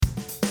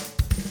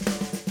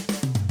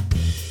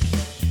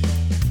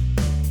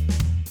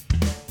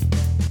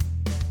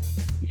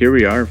Here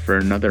we are for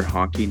another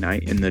hockey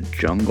night in the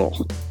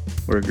jungle,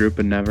 where a group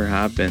of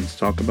never-have-beens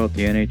talk about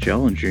the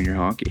NHL and junior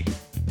hockey,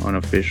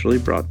 unofficially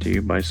brought to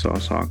you by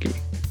Sauce Hockey,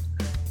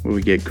 where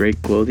we get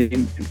great clothing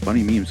and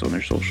funny memes on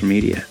their social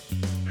media.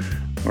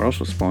 We're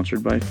also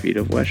sponsored by Feet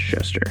of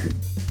Westchester.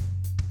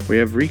 We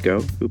have Rico,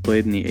 who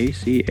played in the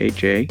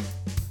ACHA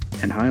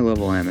and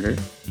high-level amateur,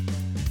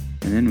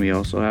 and then we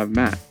also have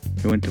Matt,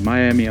 who went to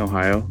Miami,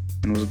 Ohio,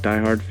 and was a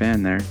diehard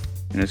fan there,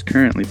 and is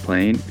currently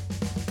playing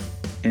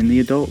in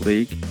the adult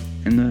league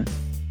in the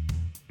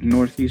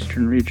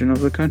northeastern region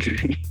of the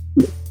country.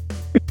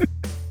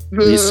 Why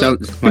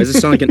does it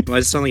sound like an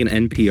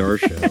NPR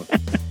show?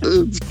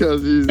 It's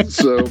because he's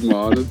so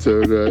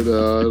monotone right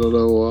now. I don't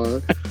know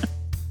why.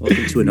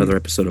 Welcome to another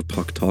episode of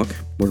Puck Talk,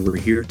 where we're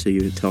here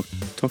to talk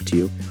to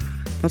you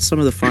about some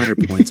of the finer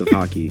points of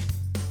hockey.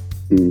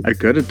 I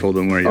could have told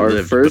him where you Our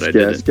lived, first but I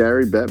guest, didn't.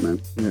 Gary Bettman.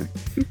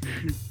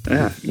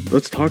 Yeah,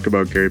 let's talk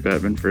about Gary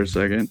Bettman for a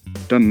second.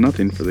 Done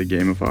nothing for the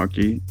game of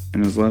hockey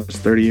in his last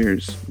 30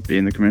 years,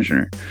 being the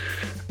commissioner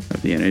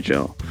of the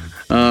NHL.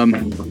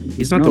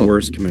 He's not the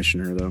worst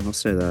commissioner, though. I'll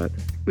say that.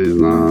 He's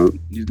not.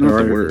 He's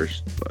not the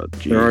worst, but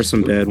There are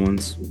some bad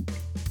ones.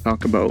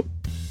 Talk about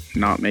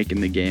not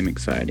making the game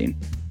exciting.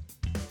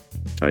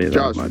 Tell you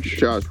that much.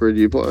 Josh, where do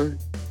you play?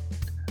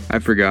 I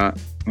forgot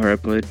where I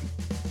played.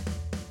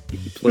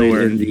 He played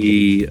in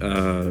the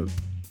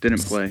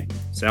Didn't play.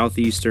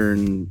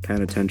 Southeastern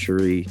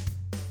Penitentiary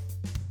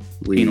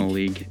League. Penal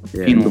League.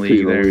 Yeah. Penal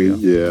League, there you go.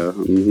 Yeah.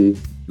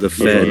 Mm-hmm. The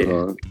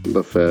Fed.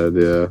 The Fed,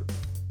 yeah.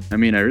 I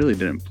mean, I really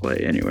didn't play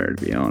anywhere,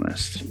 to be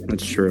honest.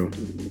 That's true.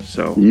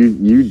 So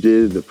You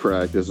did the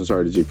practice as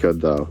hard as you could,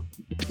 though.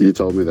 You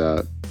told me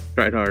that.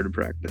 tried hard to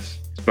practice.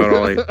 It's about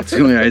all it's the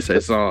only ice I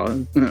saw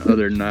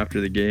other than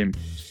after the game.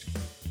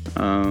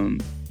 Well,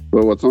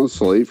 what's on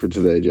slate for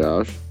today,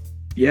 Josh?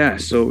 Yeah,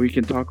 so we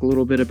can talk a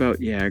little bit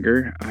about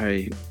Jagger.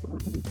 I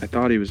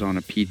thought he was on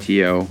a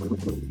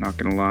PTO, not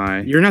gonna lie.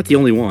 You're not the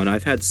only one.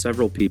 I've had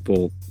several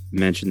people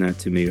mention that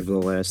to me over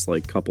the last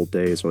couple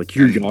days. They're like,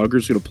 your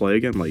Yager's gonna play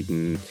again? I'm like,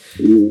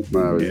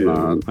 No, it's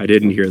not. I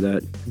didn't hear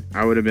that.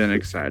 I would have been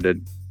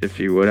excited if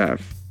he would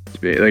have.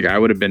 I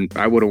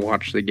would have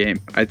watched the game.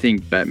 I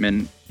think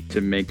Bettman,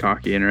 to make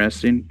hockey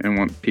interesting and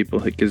want people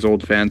like his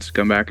old fans to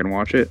come back and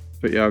watch it,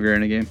 put Jagger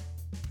in a game.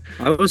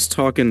 I was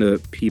talking to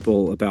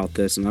people about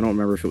this, and I don't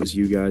remember if it was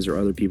you guys or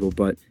other people,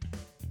 but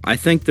I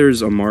think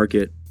there's a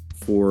market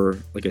for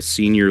a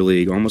senior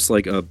league, almost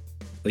we had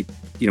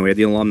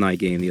the alumni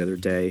game the other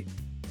day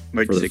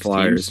Like for the 6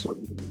 Flyers.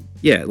 teams.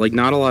 Yeah,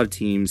 not a lot of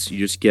teams. You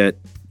just get,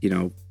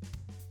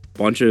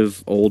 bunch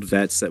of old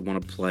vets that want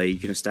to play. You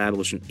can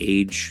establish an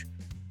age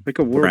Like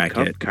a World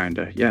bracket. Cup, kind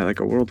of. Yeah, like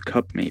a World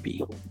Cup,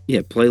 maybe.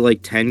 Yeah, play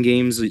 10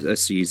 games a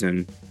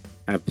season,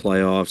 have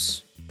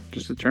playoffs.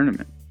 Just a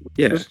tournament.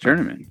 Yeah, Just a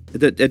tournament.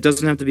 It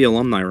doesn't have to be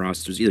alumni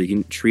rosters either. You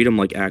can treat them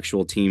like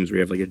actual teams where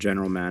you have a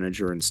general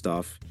manager and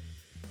stuff,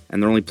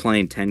 and they're only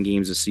playing 10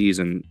 games a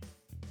season.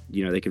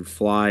 They can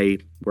fly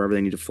wherever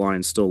they need to fly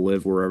and still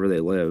live wherever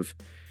they live.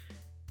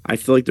 I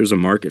feel like there's a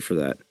market for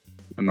that.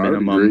 A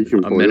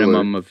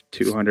minimum of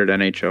 200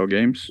 NHL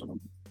games.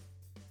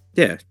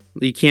 Yeah,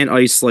 you can't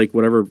ice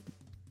whatever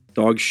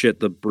dog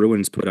shit the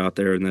Bruins put out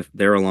there in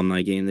their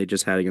alumni game they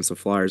just had against the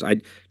Flyers.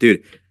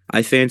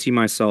 I fancy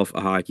myself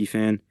a hockey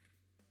fan.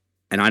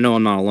 And I know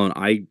I'm not alone.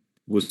 I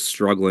was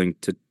struggling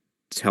to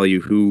tell you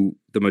who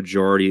the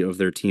majority of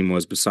their team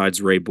was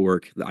besides Ray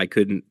Bourque. I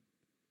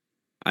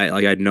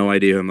had no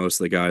idea who most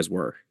of the guys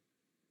were.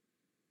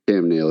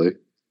 Cam Neely.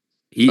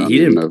 He didn't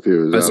didn't. know if he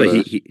was.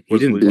 He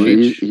didn't Was play.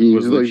 He's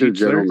Was like the Lucic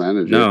general there?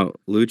 manager. No,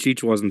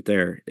 Lucic wasn't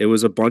there. It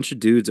was a bunch of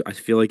dudes. I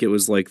feel like it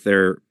was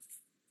their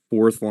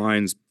fourth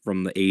lines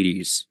from the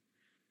 80s.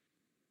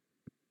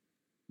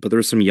 But there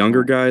were some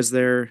younger guys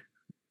there.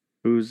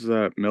 Who's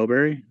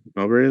Milbury?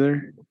 Milbury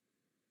there?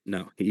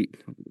 No,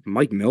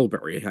 Mike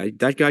Milbury. I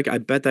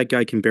bet that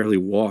guy can barely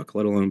walk,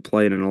 let alone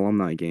play in an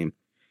alumni game.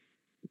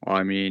 Well,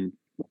 I mean,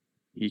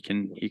 he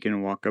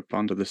can walk up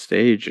onto the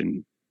stage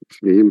and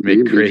He make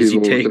beat crazy people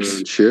with their takes.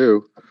 own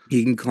shoe.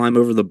 He can climb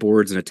over the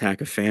boards and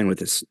attack a fan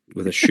with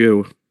a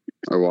shoe.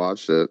 I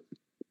watched it.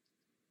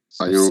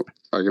 I can That's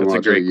a watch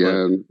it great clip.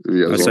 again. If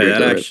you I guys say want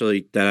that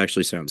to. that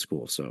actually sounds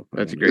cool. So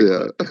That's a great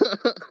clip.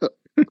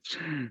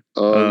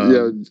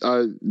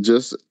 I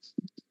just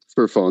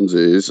for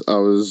funsies, I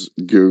was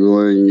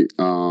googling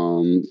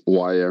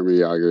why Emery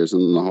Yager is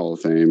in the Hall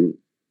of Fame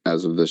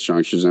as of this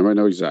juncture. Does anybody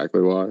know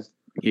exactly why?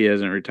 He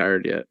hasn't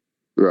retired yet.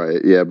 Right,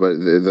 yeah, but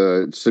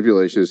the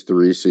stipulation is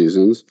 3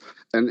 seasons.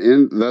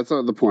 And that's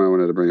not the point I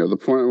wanted to bring up. The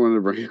point I wanted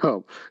to bring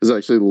up is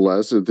actually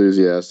less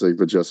enthusiastic,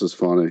 but just as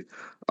funny.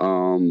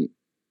 One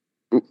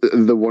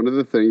of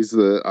the things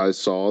that I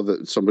saw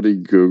that somebody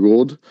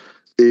Googled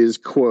is,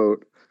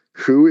 quote,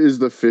 who is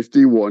the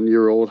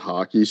 51-year-old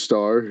hockey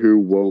star who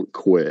won't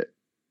quit?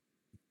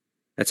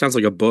 that sounds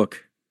like a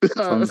book.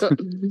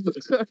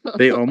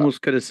 They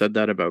almost could have said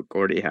that about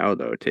Gordie Howe,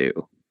 though,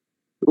 too.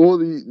 Well,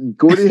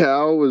 Gordie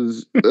Howe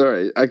was all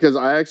right because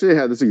I actually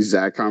had this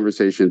exact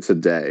conversation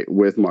today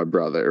with my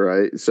brother.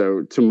 Right,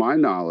 so to my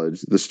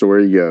knowledge, the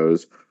story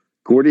goes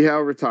Gordie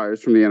Howe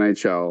retires from the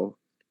NHL.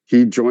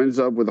 He joins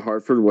up with the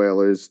Hartford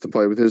Whalers to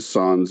play with his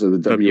sons in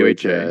the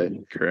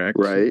WHA. Correct.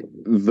 Right.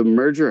 The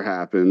merger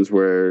happens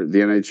where the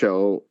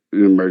NHL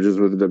merges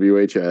with the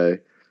WHA,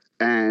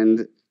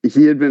 and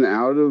he had been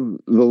out of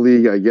the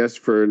league, I guess,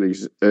 for an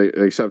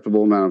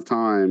acceptable amount of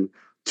time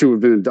to have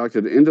been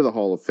inducted into the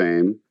Hall of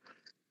Fame,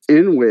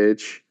 in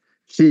which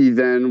he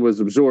then was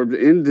absorbed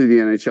into the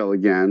NHL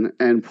again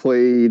and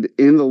played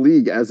in the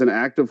league as an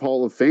active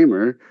Hall of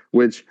Famer,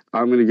 which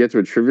I'm going to get to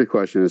a trivia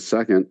question in a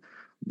second.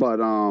 But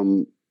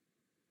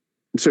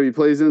so he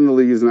plays in the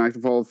league as an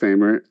active Hall of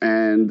Famer,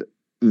 and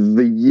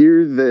the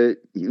year that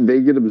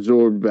they get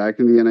absorbed back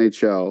in the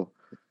NHL,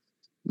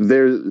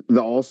 the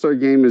All-Star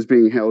game is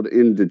being held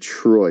in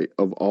Detroit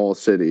of all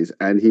cities,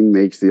 and he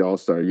makes the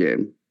All-Star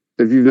game.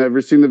 If you've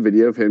never seen the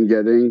video of him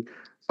getting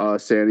a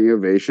standing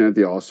ovation at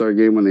the All-Star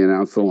game when they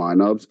announce the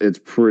lineups, it's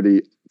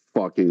pretty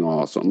fucking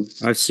awesome.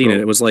 I've seen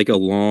it. It was like a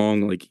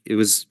long, like it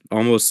was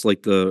almost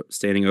like the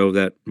standing O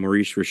that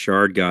Maurice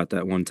Richard got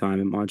that one time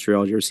in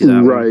Montreal. Did you ever see that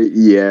one? Right?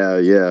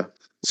 Yeah.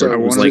 So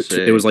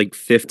it was like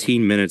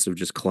 15 minutes of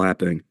just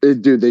clapping.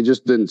 Dude, they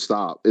just didn't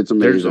stop. It's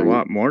amazing. There's a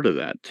lot more to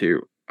that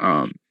too.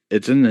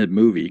 It's in the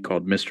movie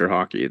called Mr.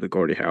 Hockey, the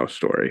Gordie Howe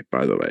story,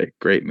 by the way.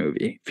 Great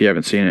movie. If you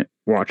haven't seen it,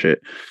 watch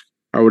it.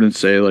 I wouldn't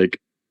say like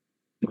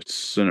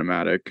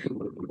cinematic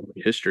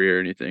history or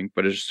anything,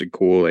 but it's just a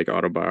cool like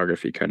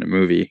autobiography kind of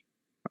movie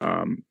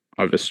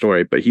of the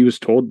story. But he was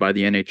told by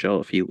the NHL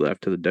if he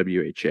left to the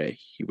WHA,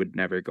 he would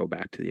never go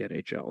back to the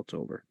NHL. It's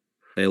over.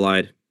 They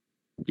lied.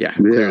 Yeah.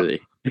 Clearly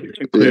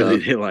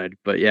they lied.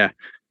 But yeah.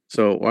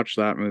 So watch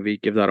that movie.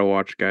 Give that a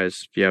watch,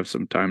 guys, if you have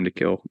some time to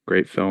kill.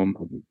 Great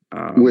film.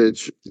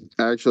 Which,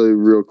 actually,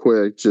 real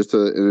quick, just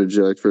to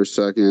interject for a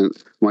second,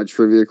 my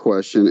trivia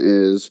question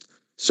is,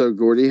 so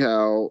Gordie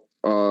Howe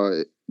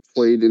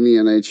played in the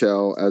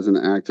NHL as an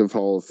active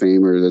Hall of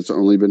Famer that's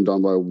only been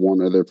done by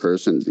one other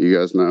person. Do you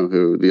guys know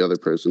who the other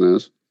person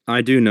is?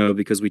 I do know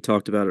because we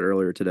talked about it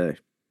earlier today.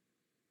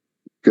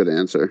 Good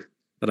answer.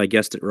 But I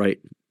guessed it right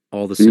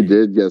all the same. You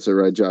did guess it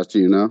right, Josh. Do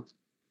you know?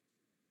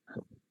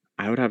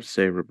 I would have to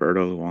say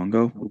Roberto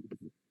Luongo.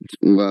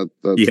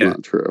 That's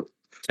not true.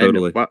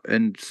 Totally.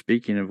 And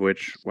speaking of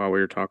which, while we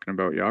were talking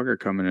about Yager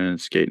coming in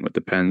and skating with the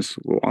Pens,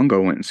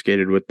 Luongo went and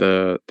skated with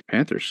the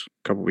Panthers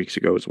a couple weeks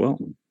ago as well.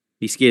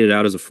 He skated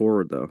out as a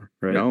forward, though,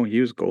 right? No,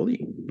 he was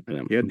goalie.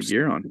 He had the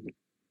gear on.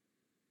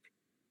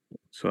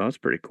 So that's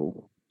pretty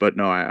cool. But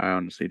no, I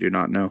honestly do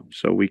not know.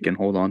 So we can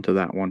hold on to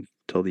that one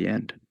till the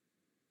end.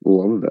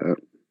 Love that.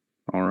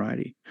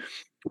 Alrighty.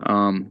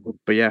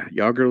 But yeah,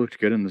 Yager looked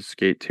good in the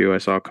skate too. I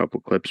saw a couple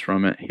clips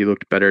from it. He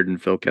looked better than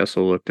Phil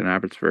Kessel looked in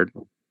Abbotsford.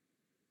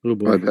 Oh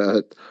boy. I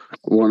bet.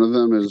 One of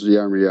them is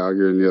Jaromir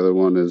Yager and the other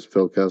one is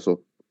Phil Kessel.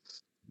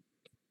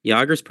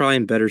 Yager's probably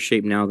in better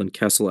shape now than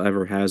Kessel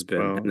ever has been.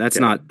 Well, and that's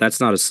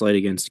not a slight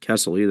against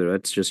Kessel either.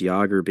 That's just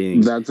Yager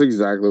being. That's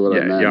exactly what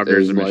I meant.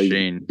 Yager's a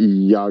machine.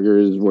 Yager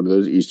is one of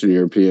those Eastern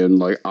European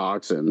like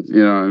oxen.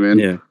 You know what I mean?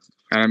 Yeah.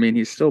 And I mean,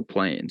 he's still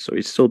playing, so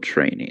he's still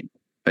training.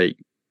 Like,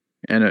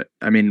 and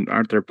I mean,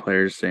 aren't there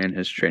players saying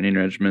his training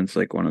regimen's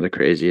like one of the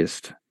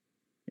craziest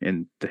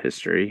in the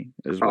history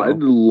as well? I'd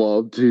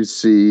love to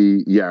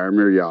see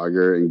Jaromir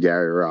Yager and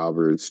Gary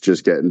Roberts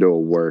just get into a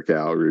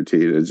workout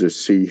routine and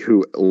just see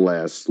who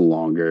lasts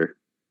longer.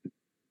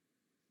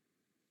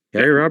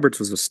 Gary Roberts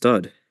was a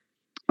stud.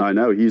 I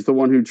know. He's the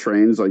one who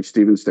trains like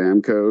Steven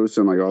Stamkos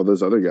and like all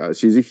those other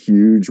guys. He's a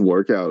huge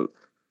workout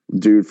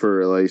dude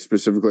for like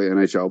specifically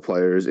NHL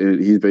players. And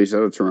he's based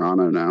out of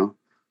Toronto now.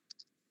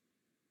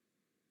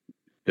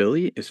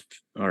 Philly is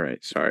all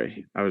right.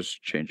 Sorry, I was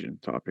changing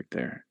the topic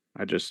there.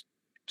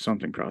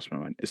 Something crossed my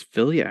mind. Is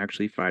Philly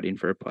actually fighting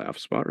for a playoff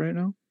spot right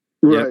now?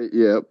 Right.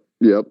 Yep.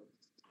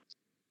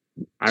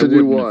 I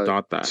wouldn't have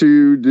thought that.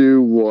 To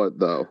do what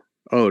though?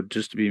 Oh,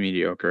 just to be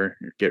mediocre.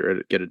 Get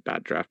a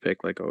bad draft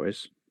pick like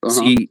always.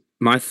 See,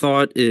 my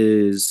thought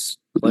is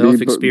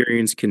playoff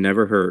experience can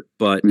never hurt.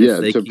 But yeah,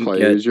 if they to can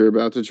players you're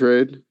about to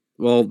trade.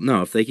 Well,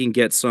 no, if they can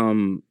get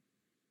some,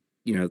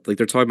 like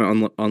they're talking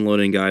about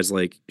unloading guys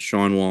like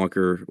Sean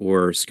Walker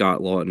or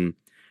Scott Lawton,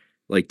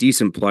 like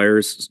decent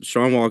players.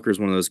 Sean Walker is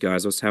one of those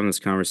guys. I was having this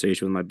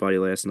conversation with my buddy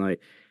last night.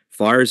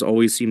 Flyers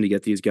always seem to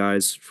get these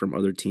guys from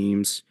other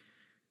teams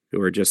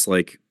who are just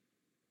like,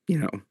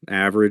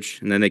 average,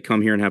 and then they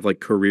come here and have like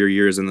career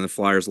years, and then the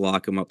Flyers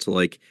lock them up to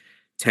like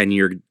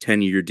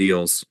 10-year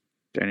deals.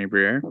 Danny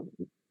Briere.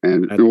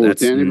 And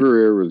Danny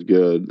Briere was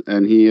good,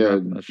 and he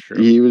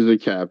was the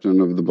captain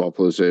of the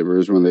Buffalo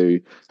Sabres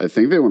when I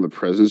think they won the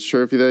President's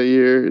Trophy that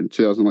year in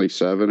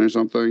 2007 or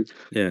something.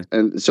 Yeah,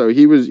 and so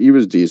he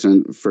was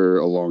decent for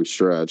a long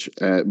stretch.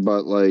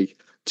 But like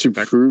to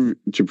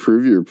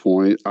prove your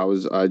point,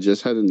 I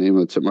just had a name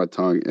on the tip of my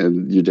tongue,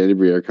 and your Danny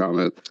Briere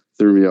comment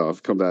threw me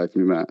off. Come back to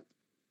me, Matt.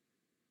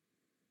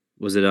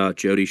 Was it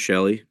Jody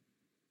Shelley?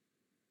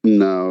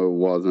 No, it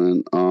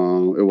wasn't.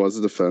 It was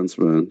a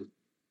defenseman.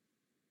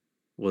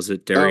 Was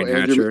it Darian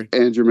Andrew Hatcher?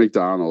 Andrew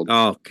McDonald.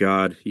 Oh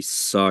God, he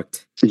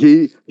sucked.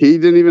 He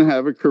didn't even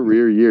have a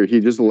career year.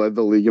 He just led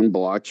the league in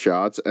blocked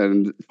shots,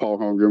 and Paul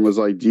Holmgren was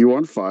like, "Do you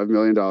want $5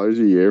 million a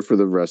year for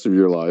the rest of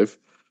your life?"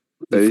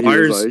 The And he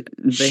was Flyers, like,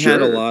 they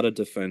had a "Sure." lot of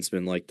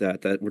defensemen like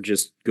that were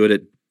just good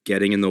at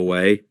getting in the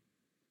way.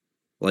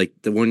 Like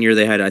the one year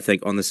they had, I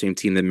think, on the same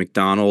team that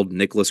McDonald,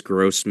 Nicholas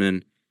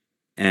Grossman,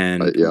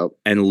 and Yep.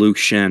 Luke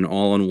Shen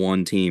all on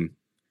one team.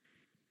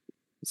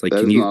 It's like,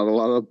 That is not a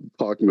lot of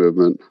puck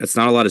movement. That's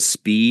not a lot of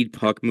speed,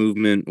 puck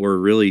movement, or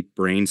really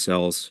brain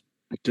cells.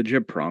 Did you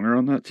have Pronger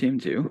on that team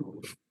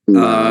too?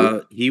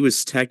 No. He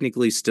was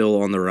technically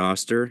still on the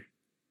roster,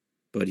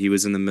 but he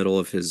was in the middle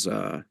of his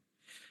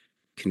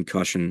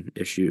concussion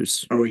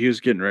issues. Oh, he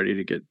was getting ready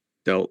to get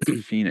dealt to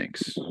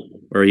Phoenix.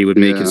 Or he would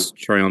make his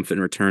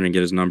triumphant return and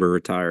get his number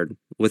retired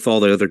with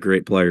all the other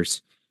great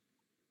players.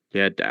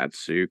 Yeah,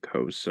 Datsyuk,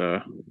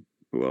 Hossa.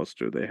 Who else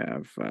do they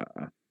have?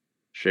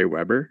 Shea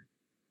Weber?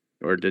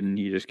 Or didn't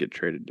he just get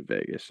traded to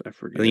Vegas? I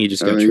forget. I think he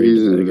just got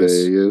traded to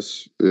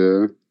Vegas.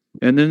 Yeah.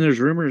 And then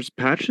there's rumors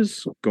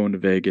Patches going to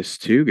Vegas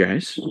too,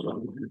 guys.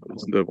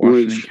 The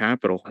Washington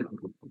Capital.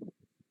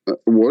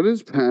 What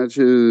is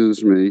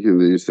Patches making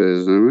these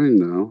days? I mean,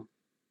 no.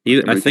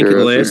 I think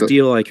the last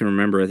deal I can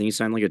remember, I think he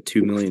signed like a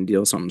 $2 million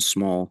deal, something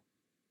small.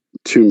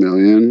 $2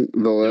 million.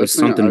 It was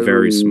something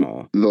very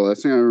small. The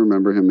last thing I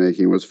remember him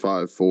making was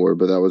 5.4,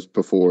 but that was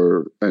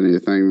before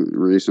anything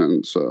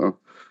recent. So.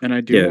 And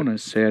I do want to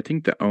say, I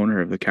think the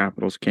owner of the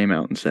Capitals came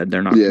out and said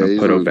they're not going to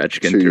put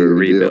Ovechkin through a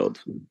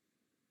rebuild.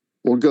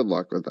 Well, good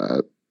luck with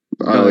that.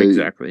 No,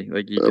 exactly.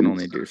 Like, you can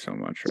only do so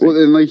much, right? Well,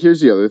 and like,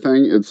 here's the other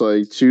thing. It's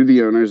like, to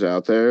the owners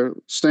out there,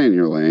 stay in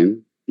your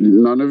lane.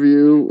 None of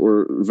you,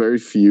 or very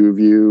few of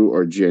you,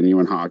 are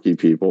genuine hockey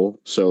people.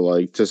 So,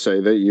 like, to say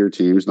that your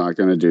team's not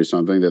going to do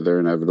something that they're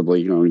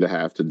inevitably going to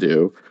have to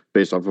do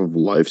based off of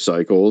life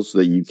cycles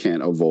that you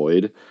can't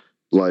avoid,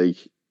 like,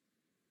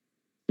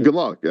 good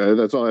luck.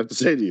 That's all I have to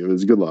say to you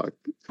is good luck.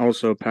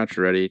 Also,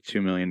 Pacioretty,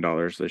 $2 million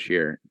this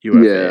year,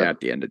 UFA at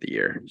the end of the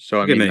year.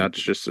 So, I mean,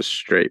 that's just a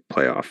straight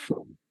playoff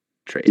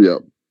trade.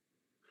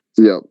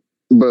 Yep.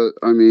 But,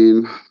 I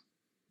mean,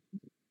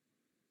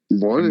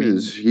 what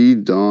has he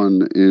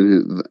done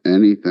in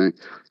anything?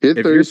 He had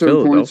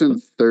 37 points in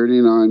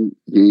 39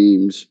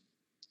 games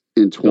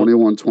in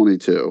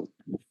 21-22.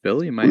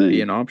 Philly might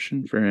be an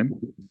option for him.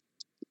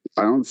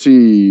 I don't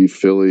see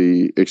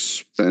Philly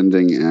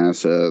expending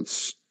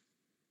assets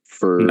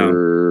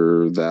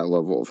for that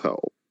level of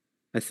help.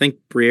 I think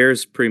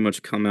Briere's pretty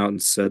much come out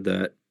and said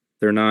that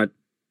they're not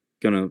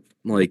gonna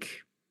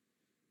like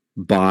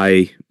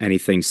buy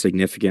anything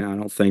significant. I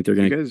don't think they're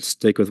gonna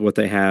stick with what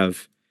they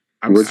have.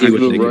 Which is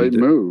the right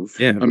move.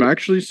 Yeah, I'm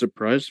actually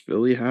surprised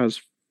Philly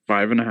has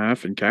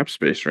 5.5 in cap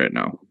space right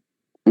now.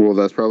 Well,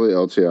 that's probably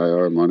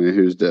LTIR money.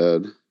 Who's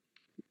dead?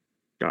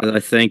 I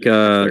think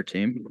their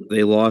team.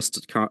 They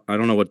lost. I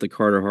don't know what the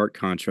Carter Hart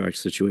contract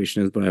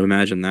situation is, but I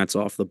imagine that's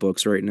off the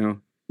books right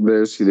now.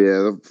 There's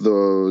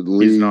the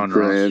league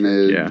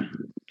granted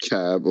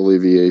cap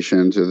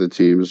alleviation to the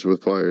teams with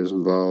players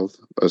involved.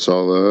 I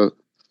saw that.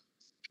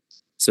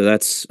 So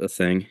that's a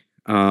thing.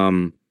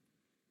 So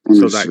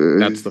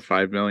that's the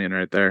 $5 million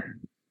right there.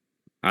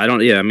 I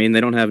mean,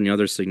 they don't have any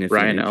other significant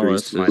Ryan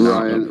increases.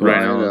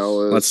 Ryan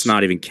Ellis. Let's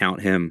not even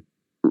count him.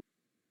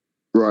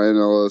 Ryan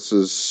Ellis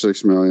is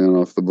 $6 million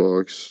off the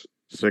books.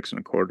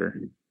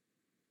 6.25.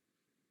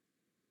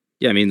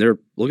 Yeah, I mean,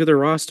 look at their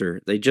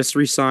roster. They just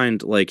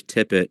re-signed like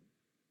Tippett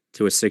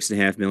to a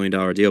 $6.5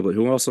 million deal. But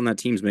who else on that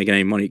team's making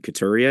any money?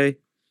 Couturier.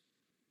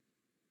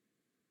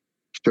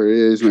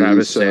 Couturier's making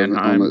Travis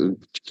Sanheim.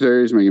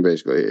 Couturier's making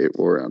basically 8.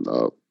 We'll round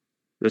up.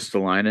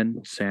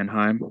 Ristolainen,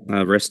 Sanheim.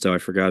 Risto, I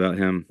forgot about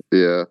him.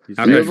 Yeah.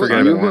 How did I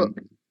forget about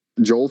him?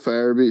 Joel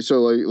Farabee. So,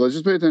 like, let's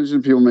just pay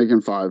attention to people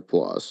making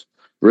 5+.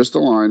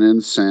 Ristolainen,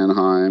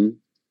 Sanheim,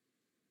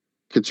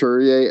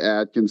 Couturier,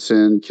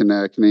 Atkinson,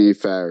 Konechny,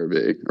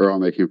 Farabee are all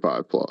making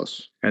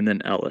 5+. And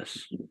then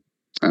Ellis.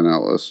 And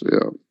Ellis,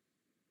 yeah.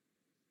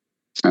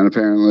 And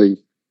apparently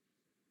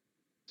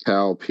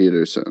Cal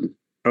Peterson.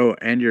 Oh,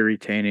 and you're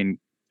retaining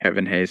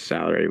Kevin Hayes'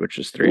 salary, which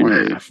is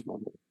 3.5.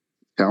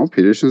 Cal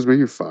Peterson's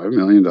making $5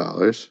 million.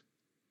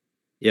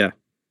 Yeah.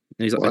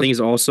 I think he's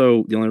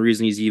also the only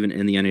reason he's even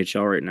in the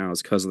NHL right now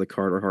is because of the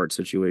Carter Hart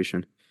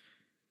situation.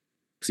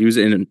 Because he was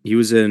in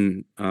he's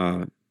an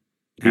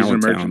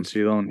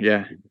emergency loan.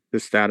 Yeah,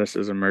 his status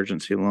is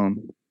emergency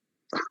loan.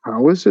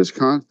 How is his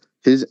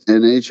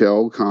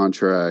NHL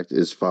contract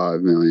is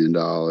 $5 million?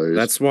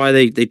 That's why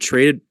they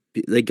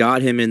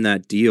got him in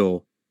that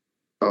deal.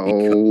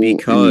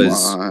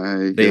 Because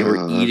they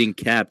were eating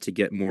cap to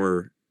get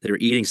more. They were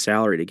eating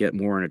salary to get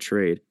more in a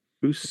trade.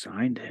 Who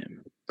signed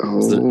him?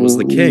 Was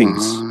the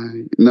Kings.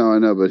 No, I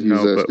know, but he's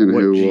asking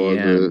who was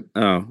it.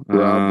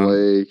 Rob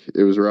Blake.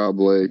 It was Rob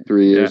Blake.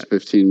 3 years,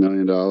 $15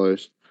 million.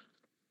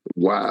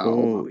 Wow.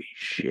 Holy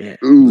shit.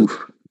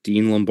 Oof.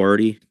 Dean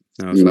Lombardi.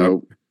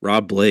 No.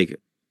 Rob Blake.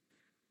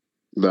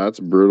 That's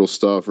brutal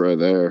stuff right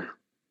there.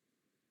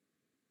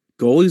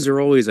 Goalies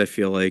are always, I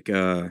feel like,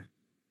 it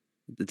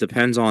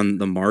depends on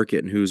the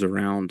market and who's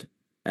around.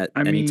 at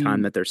I any time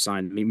mean, that they're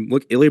signed. I mean,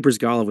 look, Ilya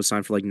Brizgalov was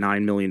signed for like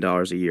 $9 million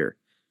a year.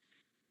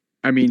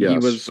 he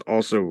Yes. was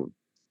also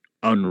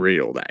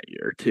unreal that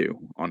year too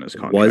on his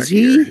Was contract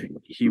year.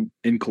 he? He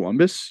in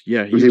Columbus?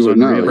 Yeah, he He was would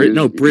no, unreal.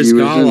 No, he was in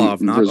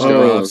Brizgalov, not Oh,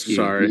 Brizgalov. Bobrovsky.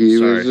 sorry, He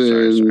sorry, was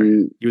sorry, sorry.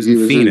 in He was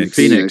in Phoenix.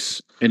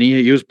 Phoenix, and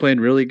he was playing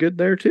really good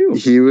there too.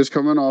 He was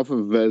coming off of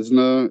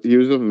Vesna. He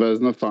was a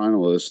Vesna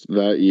finalist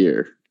that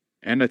year.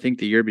 And I think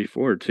the year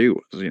before too,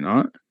 was he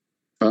not?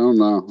 I don't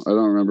know. I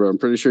don't remember. I'm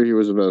pretty sure he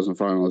was a Vesna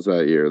finalist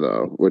that year,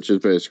 though, which is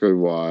basically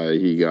why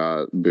he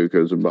got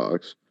Bucos and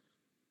Bucks.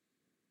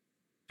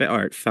 All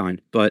right,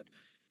 fine, but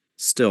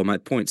still, my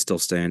point still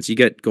stands. You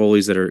get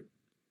goalies that are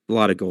a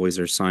lot of goalies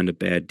that are signed to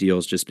bad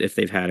deals just if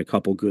they've had a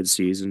couple good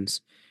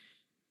seasons.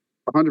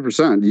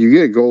 100%. You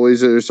get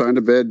goalies that are signed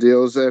to bad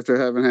deals after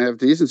having half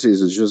decent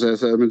seasons, just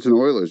as Edmonton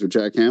Oilers with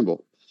Jack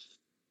Campbell.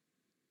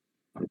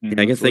 Yeah, I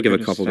can let's think of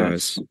look a at his couple stats.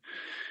 guys.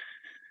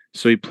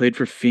 So he played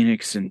for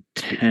Phoenix in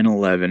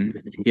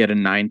 10-11. He had a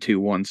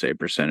 9.21 save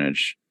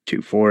percentage,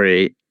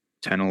 2.48,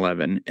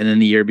 10-11. And then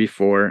the year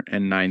before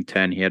in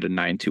 9-10, he had a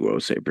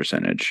 9.20 save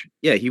percentage.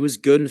 Yeah, he was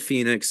good in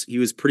Phoenix. He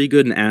was pretty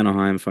good in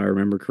Anaheim, if I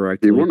remember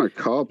correctly. He won a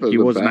cup as He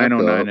a was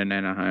backup. 909 in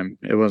Anaheim.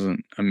 It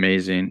wasn't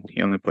amazing.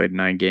 He only played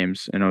 9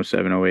 games in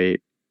 07,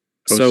 08,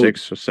 So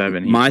 06,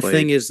 07. He my played.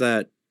 thing is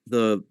that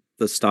the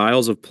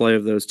styles of play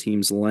of those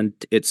teams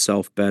lent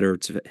itself better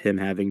to him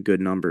having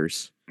good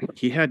numbers.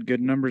 He had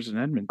good numbers in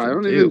Edmonton. I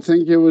don't too. even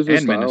think it was the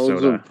And styles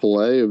Minnesota. of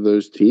play of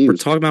those We're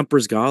teams. talking about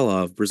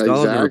Brizgalov.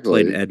 Brizgalov never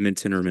played in Exactly.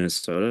 Edmonton or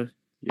Minnesota.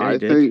 Yeah, he I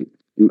did. think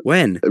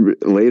When?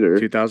 later,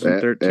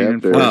 2013 and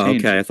after. 14. Oh,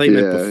 okay. I thought you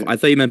meant Yeah. before. I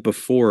thought you meant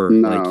before.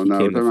 No, like he no,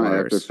 came we're to talking about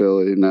after Flyers.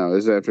 Philly. No,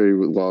 it's after he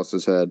lost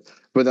his head.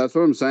 But that's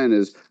what I'm saying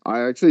is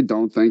I actually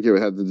don't think it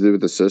had to do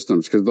with the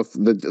systems because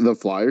the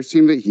Flyers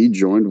team that he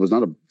joined was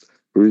not a.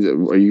 Are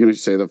you going to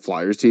say the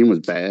Flyers team was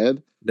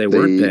bad? They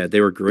weren't bad. They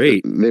were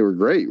great. They were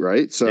great,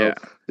 right? So, Yeah.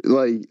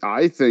 like,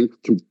 I think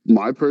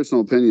my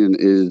personal opinion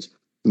is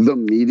the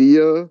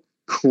media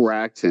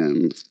cracked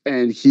him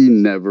and he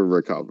never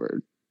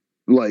recovered.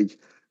 Like,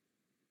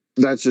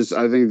 I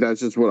think that's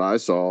just what I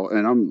saw.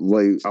 And I'm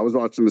like, I was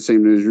watching the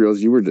same newsreels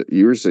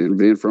you were saying,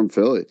 being from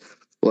Philly.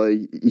 Like,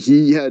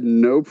 he had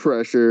no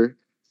pressure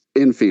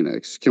in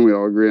Phoenix. Can we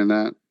all agree on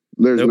that?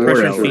 There's No no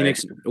pressure in LA.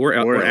 Phoenix or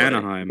LA.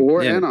 Anaheim.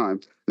 or Yeah. Anaheim.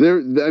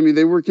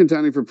 They were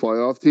contending for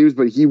playoff teams,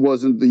 but he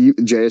wasn't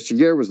J.S.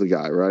 Jaguar was the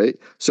guy, right?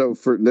 So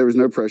there was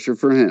no pressure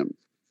for him.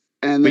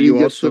 And then But you he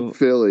gets also- to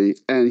Philly,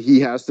 and he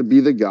has to be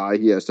the guy.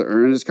 He has to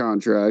earn his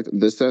contract,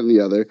 this, that, and the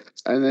other.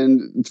 And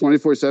then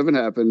 24/7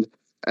 happened,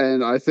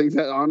 and I think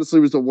that honestly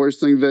was the worst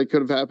thing that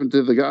could have happened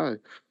to the guy.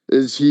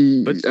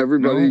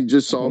 Everybody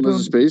just saw him as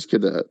a space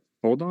cadet.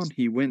 Hold on.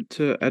 He went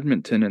to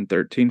Edmonton in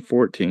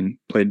 13-14,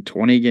 played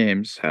 20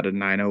 games, had a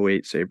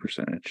 908 save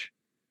percentage.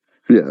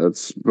 Yeah,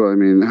 but I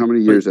mean, how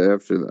many years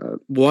after that?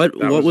 What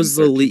was was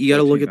in the league? You got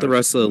to 13-14. look at the That was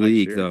rest of the the next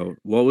league, year. though.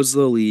 What was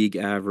the league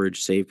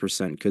average save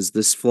percent? Because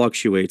this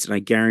fluctuates, and I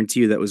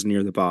guarantee you that was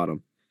near the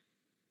bottom.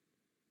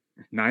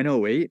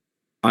 908?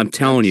 I'm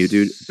telling you,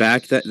 dude.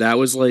 Back that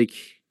was like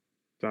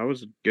That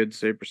was a good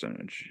save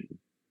percentage.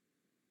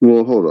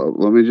 Well, hold up.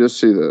 Let me just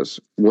see this.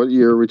 What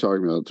year are we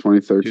talking about?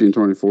 2013,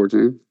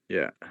 2014?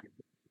 Yeah.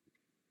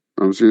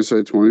 I'm just going to say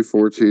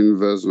 2014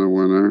 Vezina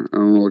winner. I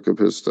don't want to look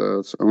up his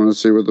stats. I want to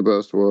see what the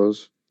best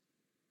was.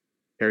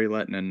 Harry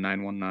Lettinen,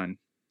 919.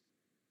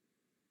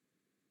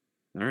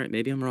 all right.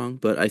 Maybe I'm wrong,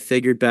 but I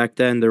figured back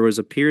then there was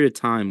a period of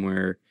time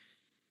where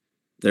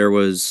there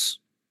was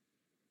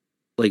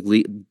like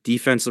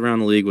defense around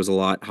the league was a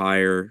lot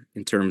higher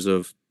in terms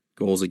of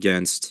goals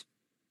against,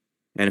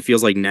 and it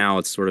feels like now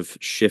it's sort of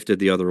shifted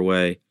the other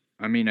way.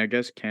 I mean, I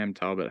guess Cam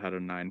Talbot had a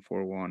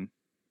 941.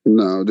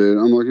 No, dude.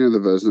 I'm looking at the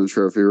Vezina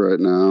trophy right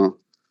now.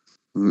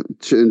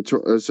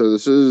 So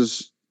this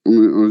is, let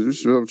me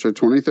just check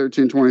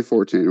 2013,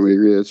 2014. We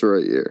agree it's the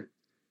right year.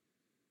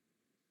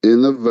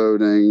 In the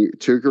voting,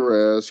 Tuukka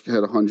Rask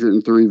had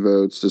 103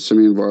 votes to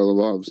Simeon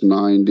Varlamov's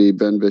 90,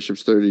 Ben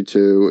Bishop's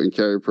 32, and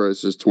Carey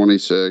Price's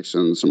 26,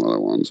 and some other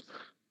ones.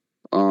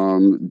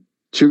 Tuukka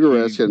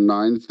Rask had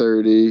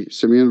 930,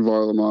 Simeon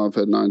Varlamov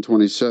had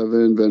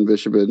 927, Ben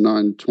Bishop had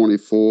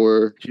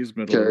 924, He's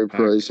middle Carey of the pack.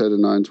 Price had a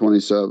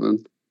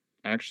 927.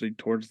 Actually,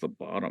 towards the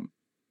bottom.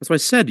 That's what I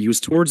said. He was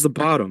towards the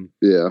bottom.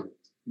 Yeah.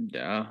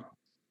 Yeah.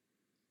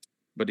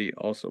 But he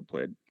also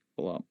played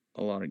a lot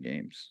of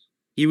games.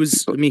 He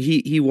was. I mean,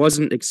 he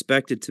wasn't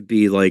expected to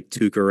be like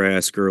Tuukka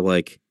Rask or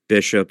like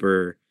Bishop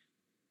or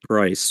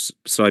Price.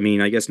 So I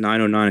mean, I guess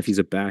 909 if he's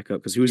a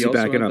backup. Because who was he also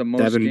backing had up? the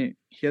Devin.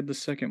 He had the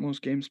second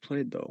most games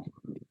played though.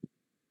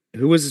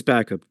 Who was his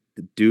backup?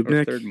 Or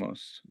Dubnyk third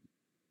most.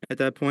 at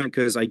that point?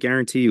 Because I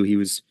guarantee you he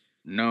was.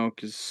 No,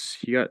 because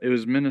it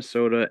was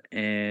Minnesota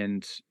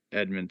and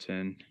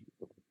Edmonton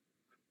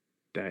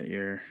that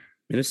year.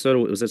 Minnesota,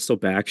 was that still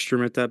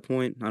Backstrom at that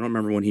point? I don't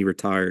remember when he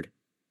retired.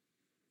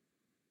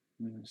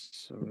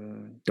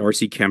 Minnesota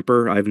Darcy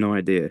Kemper? I have no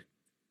idea.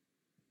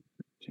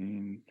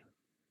 team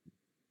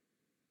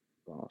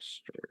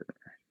roster.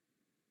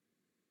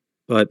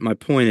 But my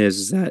point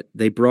is that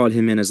they brought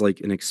him in as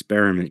like an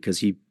experiment because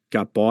he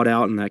got bought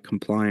out in that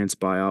compliance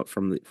buyout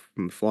from the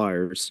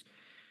Flyers.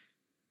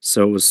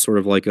 So it was sort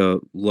of like a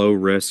low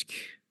risk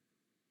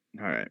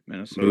All right,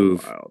 Minnesota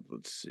move. Wild.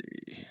 Let's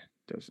see.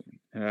 Doesn't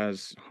it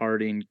has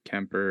Harding,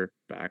 Kemper,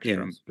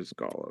 Backstrom,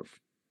 Piskolov,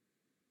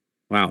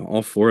 Wow,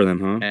 all 4 of them,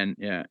 huh? and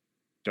yeah,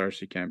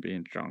 Darcy Kempe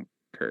and John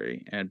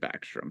Curry and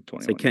Backstrom. So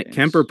 21 games.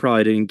 Kemper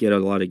probably didn't get a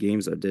lot of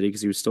games though, did he?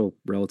 Because he was still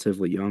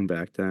relatively young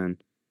back then.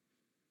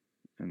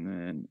 And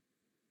then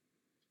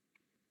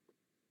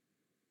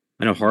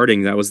I know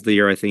Harding, that was the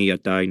year I think he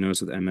got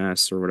diagnosed with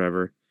MS or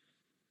whatever.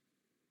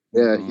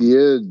 Yeah,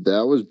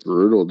 that was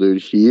brutal,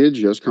 dude. He had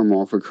just come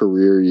off a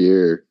career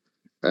year.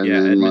 And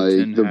Yeah, then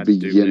Edmonton like the had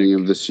beginning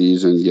Dubnyk. of the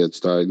season gets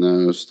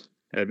diagnosed.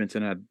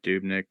 Edmonton had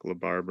Dubnyk,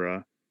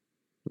 LaBarbera,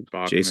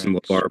 Jason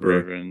Bachman,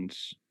 LaBarbera.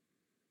 Scrivens,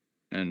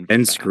 and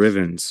Ben Fast.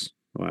 Scrivens.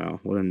 Wow,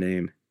 what a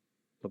name.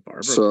 LaBarbera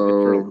played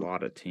for a So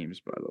lot of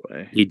teams, by the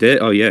way. He did?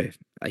 Oh yeah.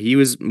 He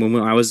was when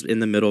I was in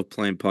the middle of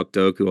playing Puck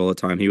Doku all the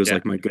time. He was Yeah.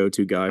 like my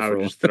go-to guy I for would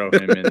all. just throw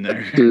him in there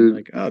and Dude.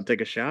 like, oh,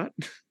 take a shot.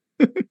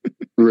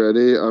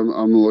 ready?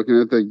 I'm looking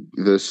at the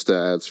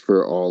stats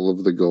for all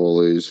of the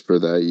goalies for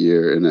that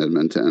year in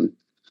Edmonton.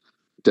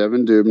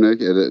 Devin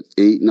Dubnyk at an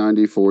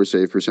 .894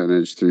 save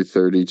percentage through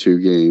 32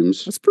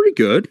 games. That's pretty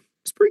good.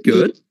 It's pretty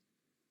good.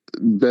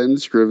 Ben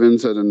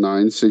Scrivens at a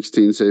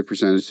 .916 save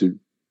percentage through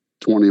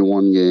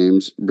 21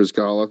 games.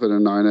 Brizgalov at a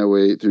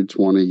 .908 through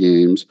 20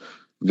 games.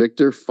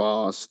 Victor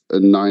Foss a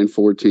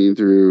 .914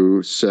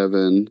 through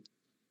 7.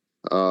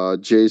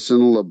 Jason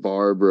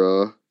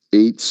LaBarbera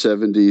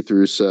 870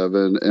 through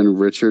 7, and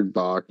Richard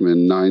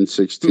Bachman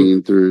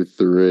 916 through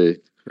 3.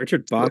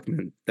 Richard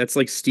Bachman. That's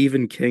like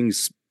Stephen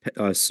King's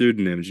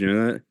pseudonym. Did you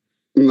know that?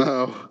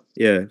 No.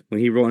 Yeah,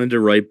 when he wanted to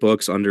write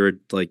books under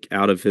like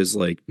out of his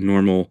like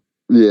normal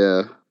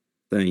Yeah,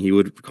 thing, he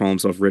would call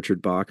himself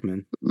Richard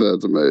Bachman.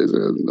 that's amazing.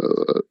 I didn't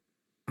know that.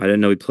 I didn't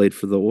know he played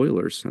for the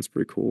Oilers. That's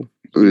pretty cool.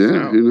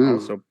 Yeah, who knew?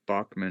 Also,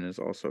 Bachman is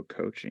also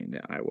coaching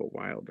the Iowa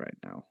Wild right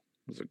now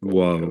as a goalie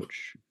Whoa.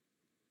 coach.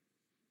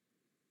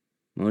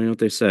 Well, you know what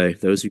they say: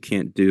 those who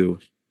can't do,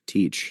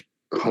 teach.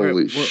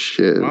 Holy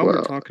shit! While Wow.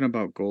 we're talking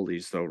about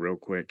goalies, though, real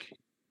quick,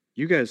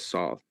 you guys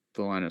saw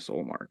the Linus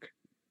Olmark.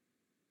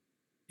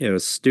 Yeah, it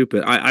was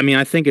stupid. I mean,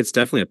 I think it's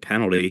definitely a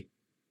penalty.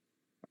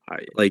 I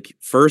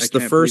can't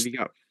believe he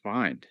got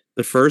fined.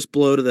 The first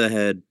blow to the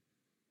head,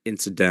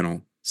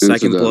 incidental.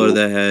 Second blow to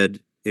the head,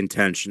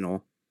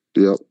 intentional.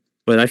 Yep.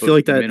 But I feel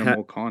like that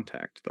minimal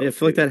contact. Though, I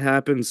feel like that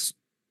happens.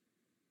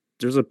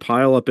 There's a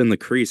pile up in the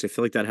crease. I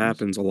feel like that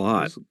happens a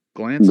lot.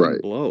 Glancing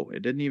blow.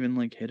 It didn't even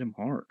like hit him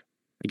hard.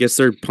 I guess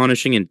they're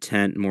punishing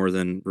intent more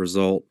than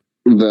result.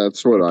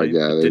 That's what I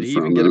gathered. Did he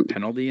even get a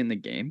penalty in the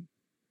game?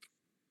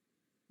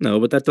 No,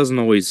 but that doesn't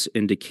always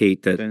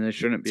indicate that. Then they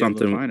shouldn't be able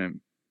to fine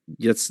him.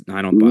 Yes,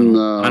 I don't agree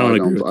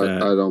with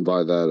that. I don't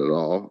buy that at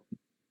all.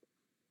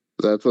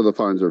 That's what the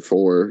fines are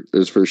for,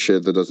 is for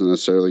shit that doesn't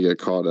necessarily get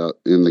caught out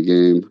in the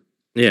game.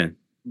 Yeah.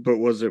 But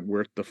was it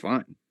worth the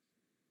fine?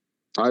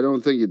 I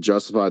don't think it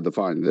justified the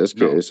fine in this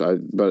case.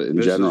 But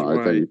in general,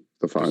 I think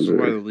the fines are. This is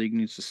why the league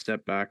needs to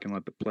step back and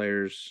let the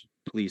players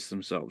police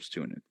themselves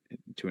to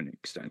an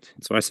extent.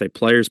 So I say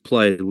players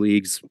play,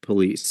 leagues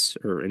police.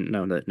 Or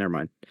no, never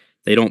mind.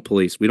 They don't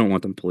police. We don't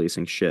want them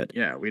policing shit.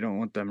 Yeah, we don't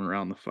want them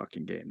around the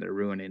fucking game. They're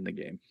ruining the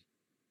game.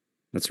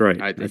 That's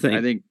right. I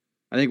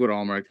think what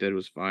Allmark did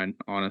was fine.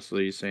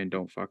 Honestly, he's saying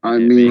don't fucking. I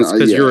mean, it's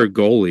because you're a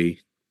goalie.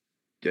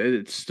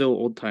 It's still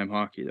old time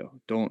hockey though.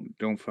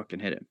 Don't fucking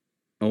hit him.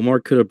 Omar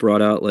could have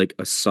brought out like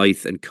a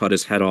scythe and cut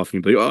his head off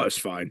and be like, oh, it's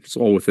fine. It's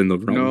all within the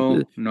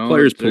realm. No.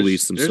 Players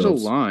police themselves.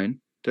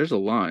 There's a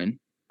line.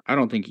 I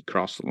don't think he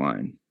crossed the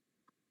line.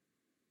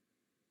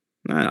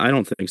 I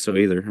don't think so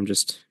either. I'm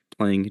just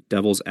playing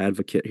devil's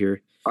advocate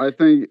here. I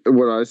think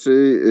what I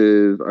see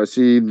is I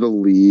see the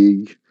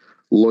league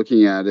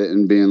looking at it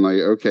and being like,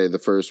 okay, the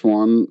first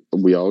one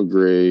we all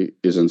agree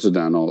is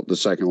incidental. The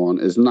second one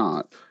is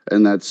not,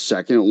 and that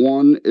second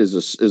one is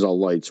a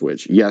light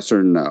switch, yes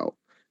or no.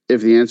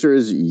 If the answer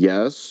is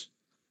yes,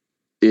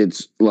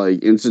 it's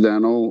like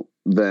incidental,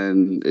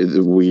 then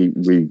we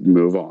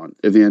move on.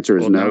 If the answer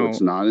is no,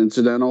 it's not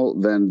incidental,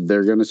 then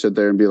they're going to sit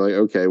there and be like,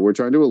 okay, we're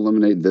trying to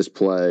eliminate this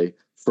play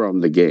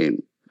from the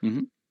game.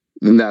 Mm-hmm.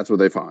 Then that's what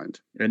they find.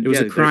 And it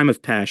was a crime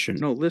of passion.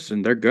 No,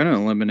 listen, they're going to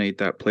eliminate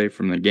that play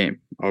from the game.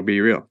 I'll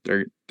be real.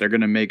 They're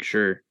going to make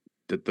sure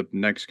that the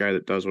next guy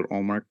that does what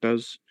Allmark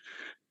does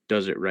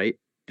it right,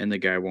 and the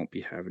guy won't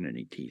be having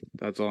any teeth.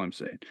 That's all I'm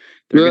saying.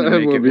 They're going to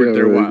make it worth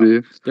their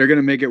while. They're going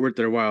to make it worth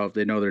their while if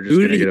they know they're just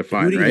going to get a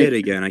fine, right? Who did he hit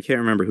again? I can't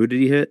remember. Who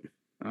did he hit?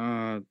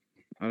 I'd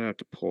have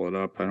to pull it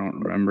up. I don't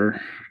remember.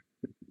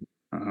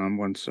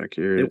 1 sec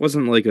here. It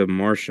wasn't like a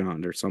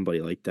Marchand or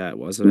somebody like that,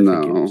 was it?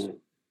 No.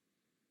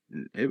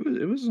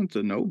 It wasn't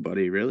a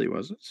nobody, really,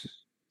 was it?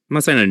 I'm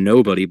not saying a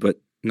nobody, but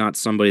not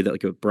somebody that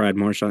like a Brad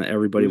Marchand that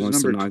everybody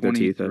wants to knock their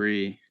teeth out.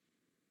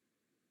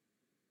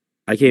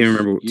 I can't even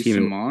remember what team.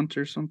 Yusmont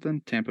or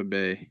something? Tampa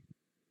Bay.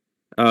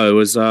 Oh, it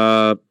was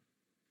what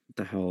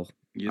the hell?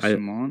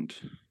 Yusmont.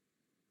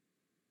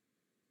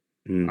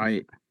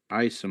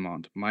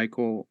 Isemont.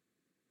 Michael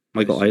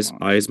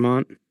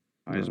Eismont.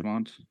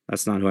 Eismont.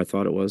 That's not who I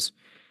thought it was.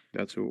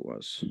 That's who it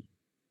was.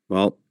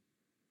 Well,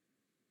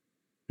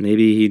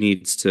 maybe he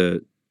needs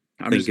to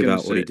I'm think just gonna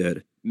about what he say,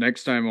 did.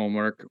 next time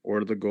Olmark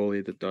or the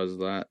goalie that does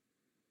that,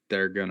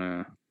 they're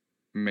gonna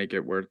make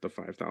it worth the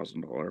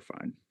 $5,000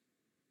 fine.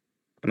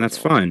 And that's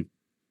all. fine.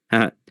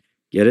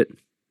 Get it?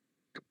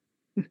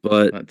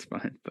 But That's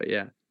fine. But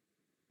yeah,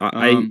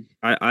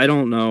 I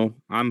don't know.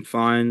 I'm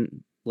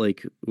fine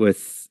like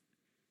with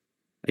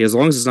as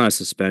long as it's not a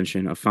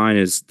suspension. A fine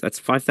that's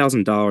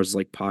 $5,000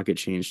 like pocket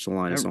change to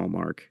Linus That-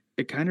 Allmark.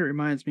 it kind of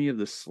reminds me of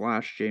the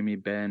slash Jamie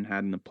Benn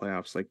had in the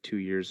playoffs like 2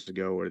 years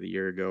ago or the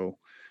year ago,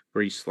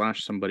 where he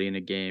slashed somebody in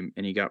a game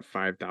and he got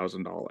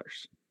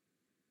 $5,000.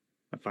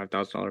 A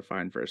 $5,000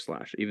 fine for a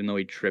slash, even though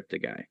he tripped a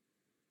guy.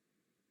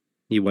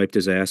 He wiped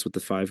his ass with the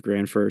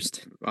 $5,000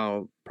 first.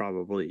 Well,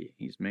 probably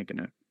he's making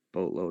a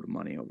boatload of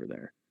money over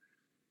there.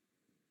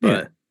 Yeah.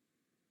 But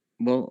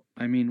well,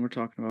 I mean, we're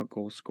talking about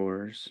goal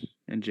scorers,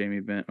 and Jamie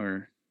Benn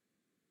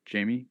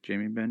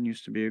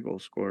used to be a goal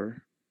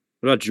scorer.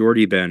 What about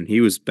Jordy Ben?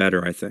 He was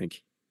better, I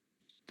think.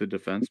 The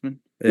defenseman.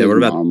 Yeah. His What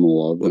about mom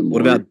loved him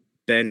what more. about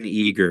Ben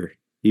Eager?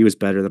 He was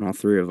better than all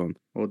three of them.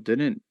 Well,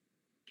 didn't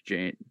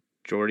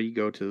Jordy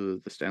go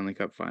to the Stanley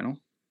Cup final?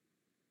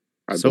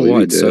 I So believe he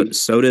what? did.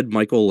 So did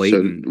Michael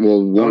Layton.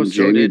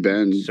 Jamie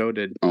Benn So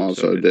did.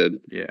 also did.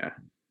 Yeah,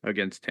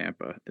 against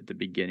Tampa at the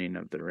beginning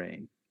of the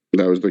reign.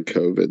 That was the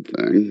COVID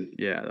thing.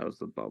 Yeah, that was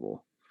the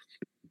bubble.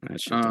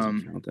 That shit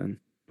doesn't count then.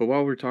 But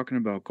while we're talking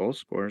about goal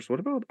scorers, what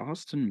about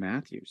Austin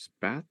Matthews?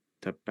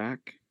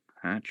 Back-to-back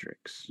hat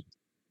tricks.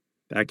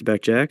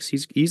 Back-to-back jacks.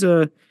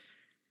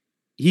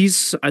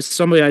 He's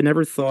somebody I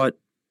never thought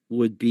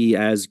would be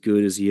as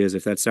good as he is.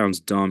 If that sounds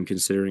dumb,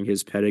 considering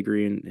his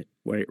pedigree and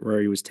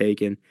where he was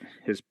taken.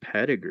 His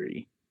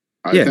pedigree.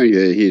 I think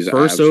that he's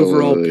first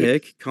overall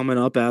pick coming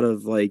up out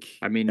of like.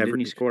 I mean, didn't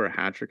he score a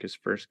hat trick his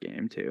first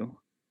game too?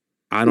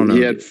 I don't know.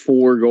 He had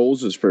 4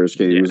 goals his first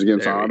game. It was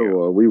against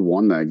Ottawa. We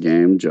won that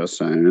game, just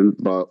saying.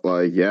 But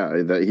like, yeah,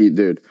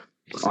 dude.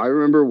 I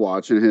remember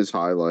watching his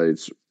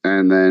highlights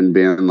and then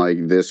being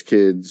like, this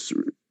kid's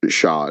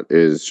shot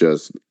is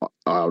just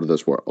out of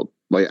this world.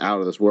 Like out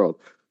of this world.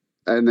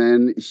 And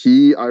then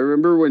I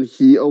remember when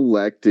he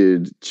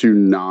elected to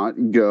not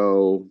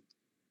go,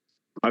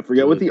 I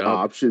forget what the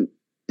option.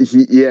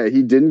 He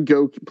didn't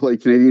go play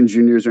Canadian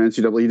juniors or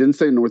NCAA. He didn't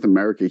stay in North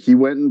America. He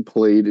went and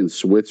played in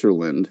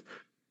Switzerland.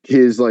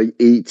 His like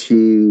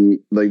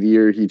 18, like the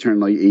year he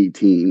turned like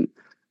 18,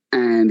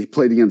 and he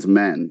played against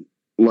men,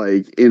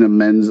 like in a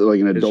men's, like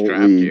an adult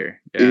league,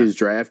 his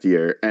draft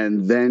year,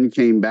 and then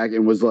came back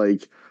and was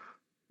like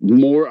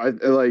more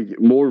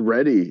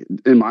ready,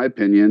 in my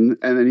opinion.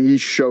 And then he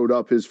showed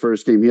up his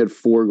first game. He had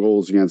 4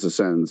 goals against the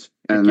Sens.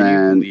 And can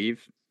then you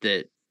believe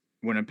that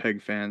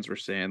Winnipeg fans were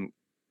saying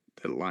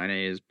that Line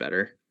A is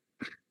better?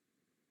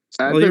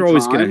 You're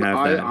always going to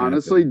have that. I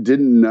honestly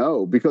didn't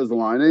know because the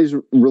Line A's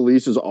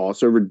release is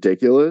also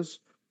ridiculous.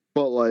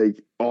 But like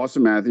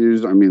Austin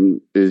Matthews, I mean,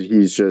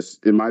 he's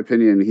just, in my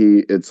opinion,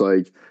 it's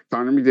like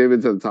Connor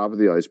McDavid's at the top of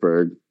the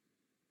iceberg.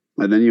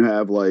 And then you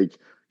have like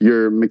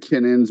your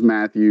McKinnons,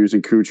 Matthews,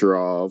 and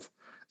Kucherov.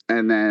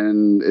 And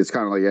then it's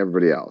kind of like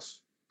everybody else.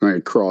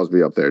 Like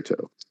Crosby up there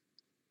too.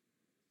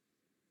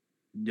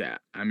 Yeah,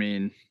 I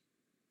mean,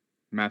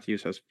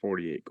 Matthews has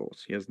 48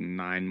 goals. He has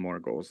 9 more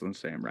goals than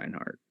Sam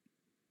Reinhart.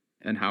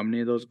 And how many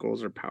of those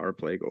goals are power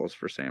play goals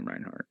for Sam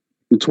Reinhart?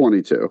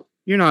 22.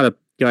 You're not a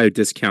guy who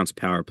discounts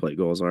power play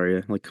goals, are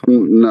you? Like, come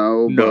on.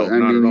 No, but I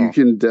mean, you all.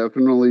 can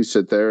definitely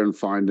sit there and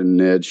find a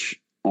niche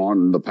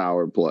on the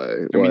power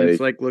play. I mean, it's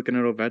like looking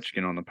at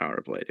Ovechkin on the power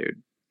play,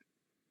 dude.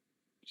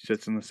 He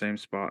sits in the same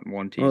spot in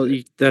one team. Well,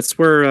 that's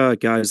where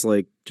guys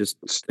like just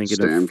thinking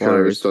Stamkos of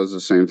Flyers does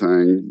the same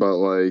thing, but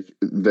like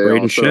they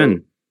Braden also.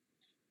 Shen.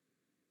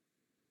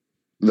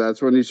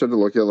 That's when you start to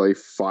look at like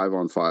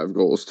 5-on-5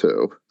 goals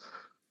too.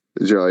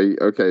 You're like,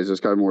 okay, is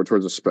this guy more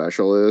towards a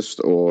specialist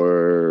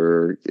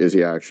or is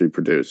he actually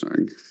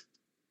producing?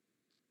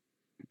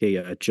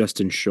 Yeah,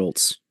 Justin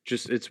Schultz.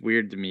 It's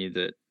weird to me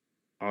that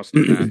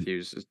Austin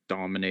Matthews is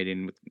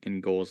dominating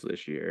in goals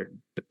this year,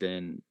 but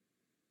then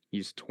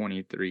he's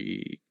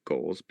 23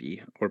 goals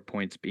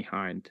points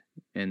behind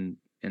in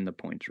the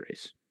points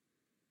race.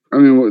 I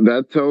mean,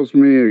 that tells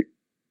me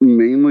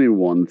mainly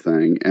one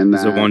thing, and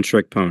that's a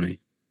one-trick pony.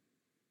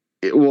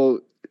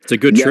 It's a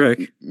good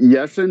trick.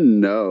 Yes and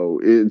no.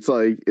 It's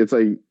like,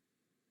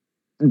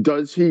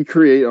 does he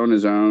create on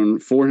his own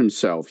for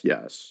himself?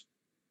 Yes.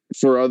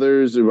 For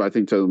others, I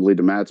think to lead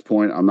to Matt's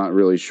point, I'm not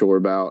really sure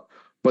about.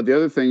 But the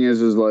other thing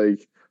is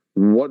like,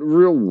 what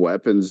real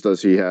weapons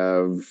does he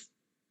have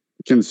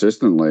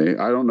consistently?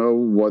 I don't know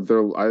what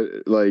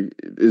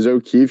is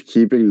O'Keefe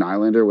keeping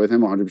Nylander with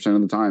him 100%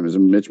 of the time? Is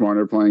Mitch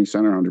Marner playing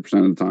center 100%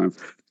 of the time?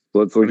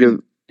 Let's look at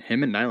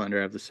him and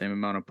Nylander have the same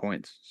amount of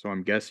points, so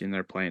I'm guessing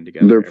they're playing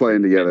together. They're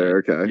playing together.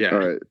 Okay. Yeah. All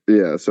right.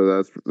 Yeah. So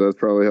that's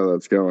probably how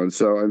that's going.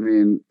 So I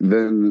mean,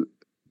 then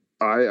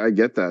I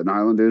get that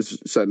Nylander's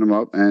setting him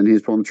up and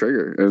he's pulling the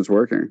trigger and it's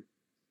working.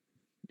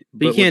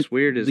 But can't- what's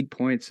weird is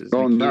points is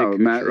Oh Nikita no,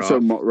 Matt. So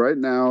Kucherov. right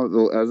now,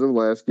 as of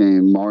last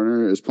game,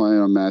 Marner is playing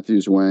on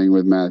Matthews' wing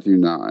with Matthew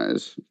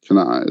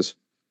Knies.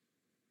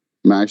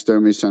 Max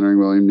Domi centering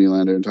William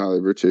Nylander and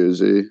Tyler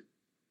Bertuzzi.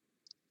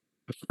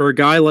 For a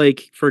guy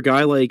like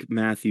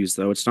Matthews,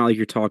 though, it's not like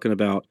you're talking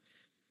about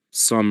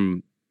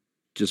some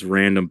just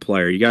random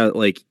player. You got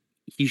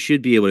he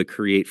should be able to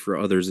create for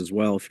others as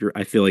well.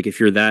 I feel like if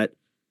you're that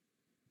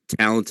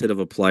talented of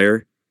a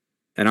player,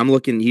 and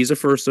he's a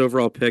first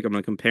overall pick. I'm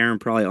gonna compare him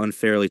probably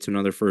unfairly to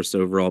another first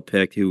overall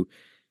pick who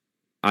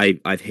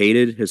I've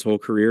hated his whole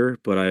career,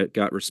 but I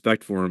got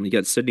respect for him. You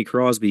got Sidney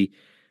Crosby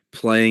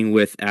playing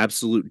with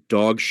absolute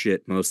dog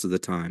shit most of the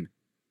time.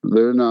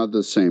 They're not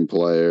the same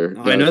player.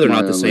 I know they're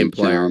not the my same only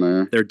player.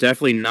 counter. They're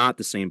definitely not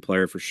the same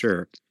player for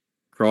sure.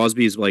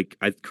 Crosby's a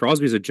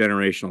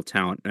generational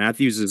talent.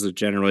 Matthews is a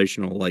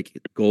generational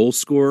goal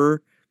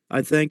scorer,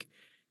 I think,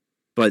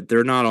 but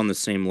they're not on the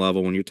same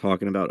level when you're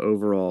talking about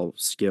overall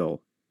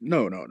skill.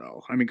 No.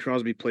 I mean,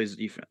 Crosby plays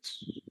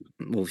defense.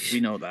 Well, We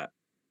know that.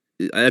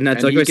 and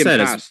that's And like he I can said,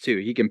 pass too.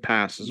 He can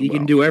pass as he well.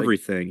 can do Like,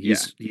 everything.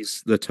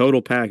 He's the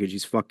total package.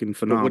 He's fucking but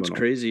phenomenal. what's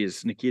crazy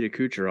is Nikita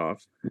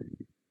Kucherov,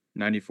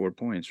 94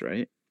 points,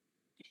 right?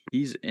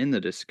 He's in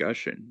the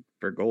discussion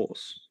for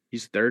goals.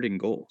 He's third in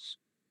goals.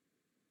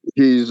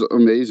 He's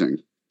amazing.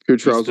 He's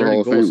Kucherov's a third Hall in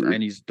of goals, Famer.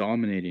 and he's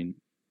dominating.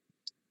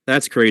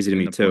 That's crazy to in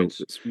me the too.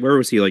 points. Where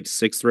was he? Like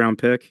sixth round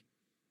pick?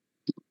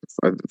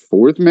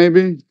 Fourth,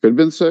 maybe could have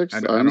been sixth.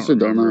 I honestly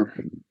don't know.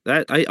 remember.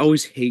 That I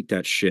always hate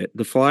that shit.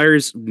 The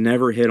Flyers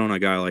never hit on a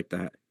guy like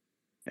that.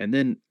 And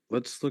then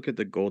let's look at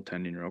the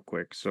goaltending real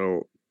quick.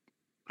 So,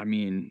 I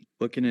mean,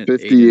 looking at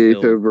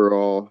 58th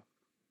overall.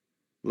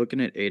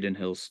 Looking at Aiden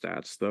Hill's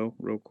stats though,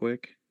 real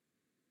quick.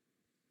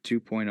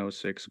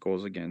 2.06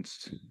 goals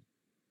against,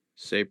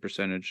 save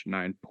percentage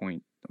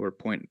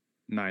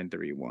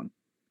 0.931.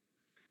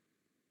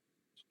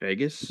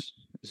 Is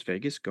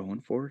Vegas going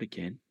for it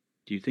again?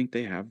 Do you think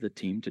they have the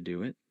team to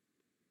do it?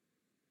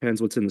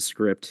 Depends what's in the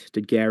script.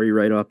 Did Gary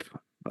write up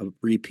a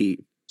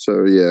repeat?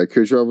 So yeah,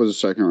 Kucherov was a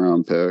second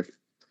round pick.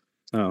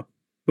 Oh,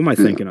 who am I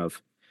thinking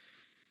of?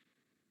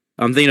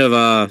 I'm thinking of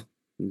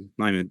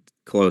not even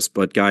close,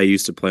 but guy who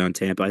used to play on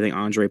Tampa. I think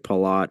Andre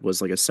Palat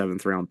was like a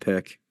 7th round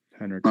pick.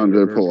 Andre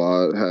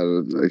Palat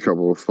had a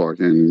couple of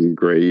fucking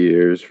great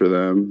years for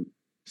them.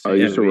 I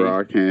used to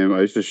rock him. I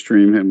used to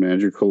stream him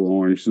Magic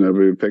Cologne. So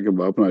nobody would pick him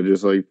up, and I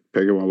just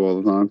pick him up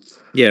all the time.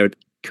 Yeah,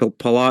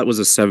 Palat was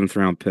a 7th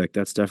round pick.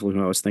 That's definitely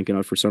who I was thinking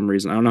of for some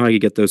reason. I don't know how you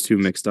get those two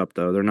mixed up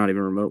though. They're not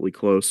even remotely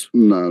close.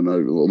 No, not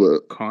even a little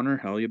bit. Connor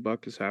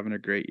Hellebuyck is having a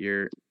great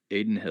year.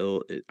 Aiden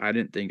Hill, I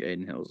didn't think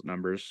Aiden Hill's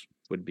numbers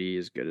would be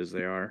as good as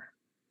they are.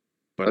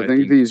 But I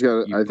think he's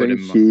got. You I put think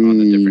him on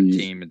a different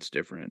team. It's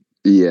different.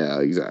 Yeah,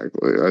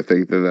 exactly. I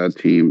think that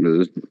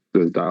team is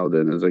as dialed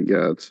in as it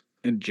gets.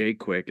 And Jay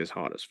Quick is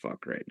hot as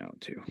fuck right now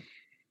too.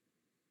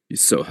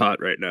 He's so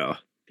hot right now.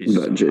 He's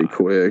that Jay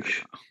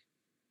Quick.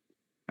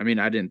 I mean,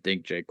 I didn't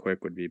think Jay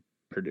Quick would be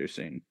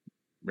producing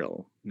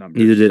real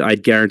numbers. Neither did I.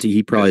 Guarantee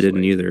he probably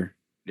didn't either.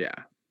 Yeah.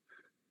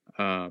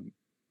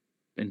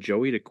 And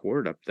Joey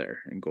DeCord up there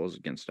in goals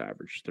against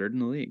average, 3rd in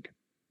the league.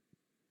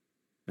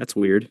 That's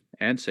weird.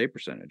 And save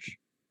percentage.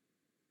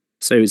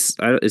 So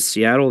is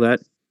Seattle that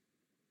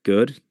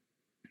good?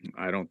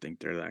 I don't think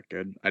they're that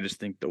good. I just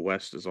think the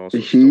West is also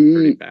still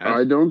pretty bad.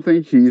 I don't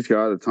think he's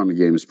got a ton of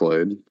games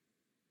played.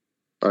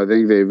 I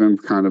think they've been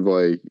kind of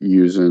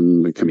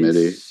using the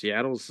committee.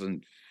 Seattle's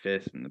in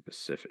 5th in the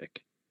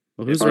Pacific.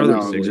 Well, who's I know,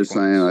 I'm just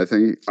saying. I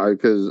think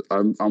because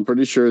I'm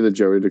pretty sure that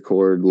Joey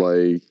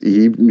DeCord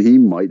he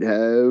might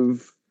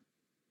have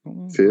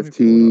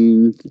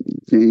 15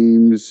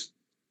 games,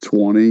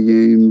 20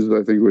 games.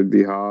 I think would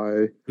be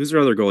high. Who's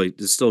their other goalie?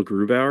 Is it still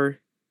Grubauer?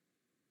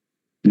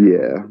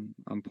 Yeah,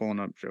 I'm pulling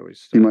up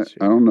Joey's stats. He might.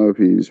 I don't know if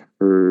he's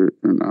hurt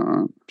or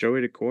not.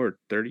 Joey DeCord,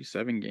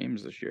 37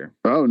 games this year.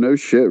 Oh no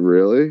shit!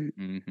 Really?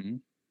 Mm-hmm.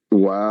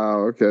 Wow.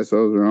 Okay, so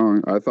I was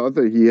wrong. I thought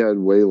that he had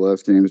way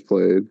less games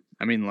played.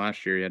 I mean,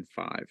 last year he had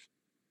 5.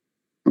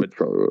 But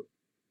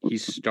he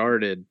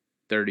started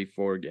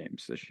 34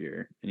 games this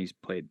year, and he's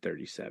played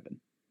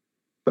 37.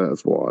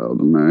 That's wild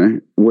to me.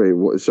 Wait,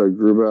 what? So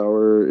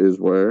Grubauer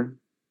is where?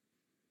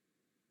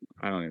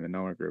 I don't even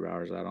know where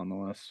Grubauer's at on the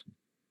list.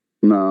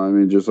 No, I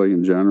mean just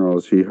in general,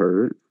 is he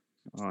hurt?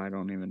 Oh, I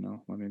don't even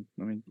know. Let me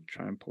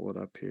try and pull it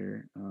up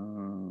here.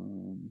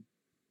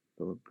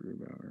 Philip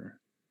Grubauer,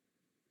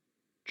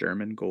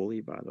 German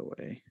goalie, by the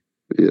way.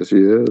 Yes, he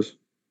is.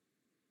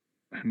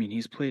 I mean,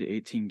 he's played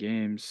 18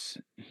 games.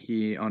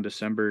 On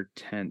December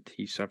 10th,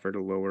 he suffered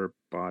a lower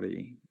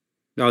body.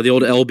 Oh, the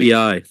old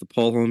LBI, the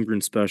Paul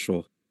Holmgren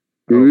special.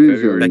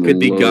 That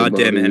could be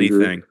goddamn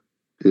anything.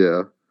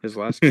 Yeah. His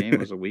last game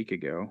was a week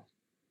ago.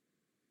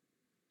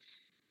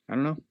 I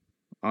don't know.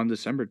 On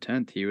December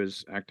 10th, he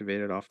was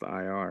activated off the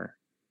IR.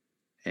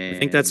 And I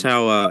think that's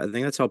how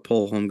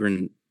Paul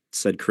Holmgren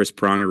said Chris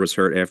Pronger was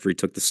hurt after he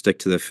took the stick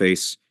to the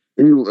face.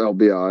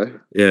 LBI.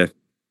 Yeah.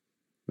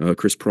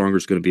 Chris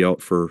Pronger's going to be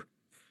out for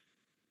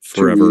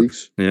forever. 2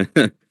 weeks. Yeah.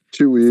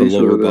 2 weeks. The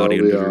lower with body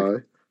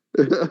LBI.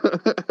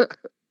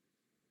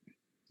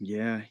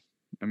 Yeah.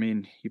 I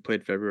mean, he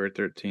played February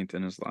 13th,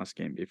 and his last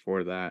game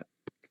before that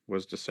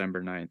was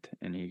December 9th,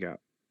 and he got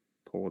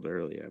pulled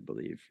early, I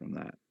believe, from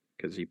that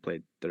because he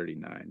played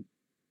 39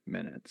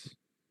 minutes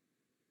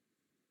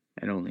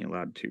and only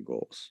allowed 2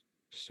 goals.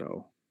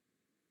 So,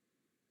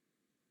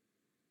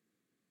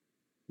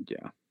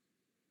 yeah.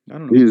 I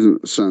don't know. He's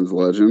a Sens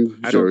legend,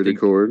 I don't Joey think-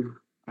 Decord.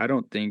 I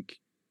don't think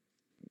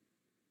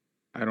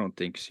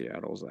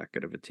Seattle's that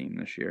good of a team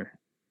this year.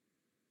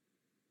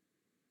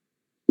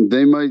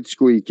 They might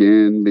squeak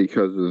in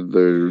because of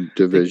their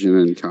division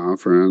and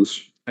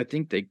conference. I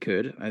think they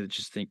could. I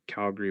just think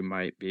Calgary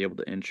might be able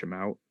to inch them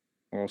out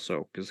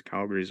also because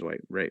Calgary's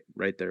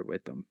right there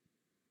with them.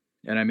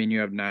 And I mean, you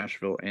have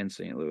Nashville and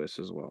St. Louis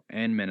as well,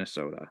 and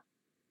Minnesota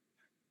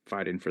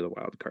fighting for the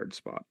wild card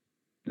spot.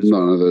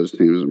 None of those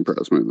teams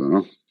impress me,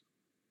 though.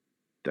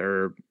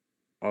 They're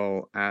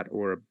all at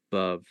or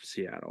above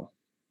Seattle.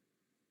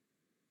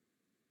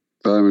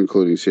 I'm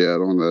including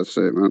Seattle in that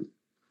statement.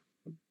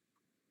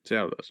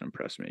 Seattle doesn't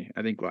impress me.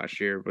 I think last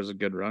year was a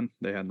good run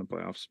they had in the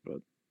playoffs, but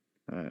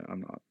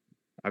I'm not.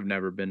 I've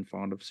never been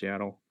fond of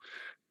Seattle.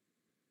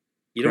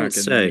 You don't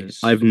Kraken say. is-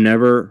 I've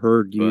never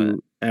heard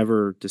you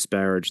ever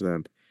disparage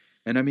them.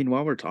 And I mean,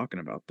 while we're talking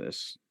about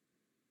this,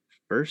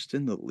 first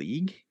in the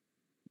league,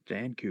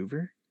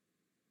 Vancouver.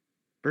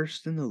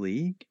 First in the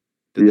league.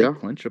 Did Yeah. they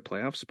clinch a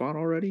playoff spot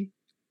already?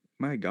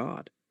 My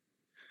God.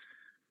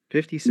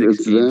 56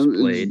 It's games them.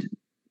 played,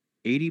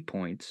 80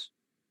 points.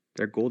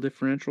 Their goal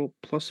differential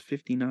plus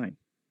 59.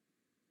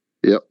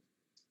 Yep.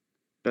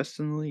 Best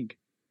in the league.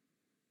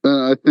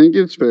 I think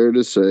it's fair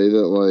to say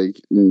that like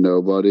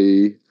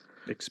nobody.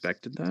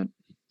 Expected that?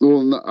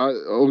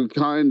 Well,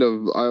 kind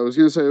of. I was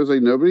gonna say it was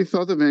like nobody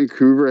thought that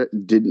Vancouver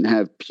didn't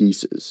have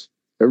pieces.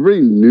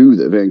 Everybody knew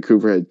that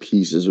Vancouver had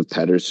pieces of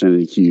Pedersen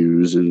and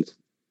Hughes and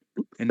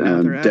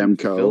now they're adding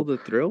Demko. Phil the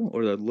Thrill,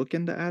 or they're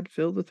looking to add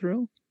Phil the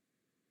Thrill.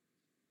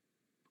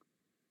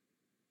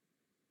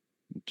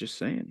 Just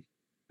saying.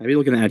 I'd be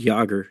looking to add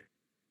Yager.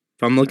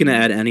 If I'm looking I to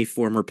mean- add any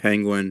former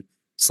Penguin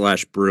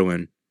 /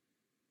 Bruin,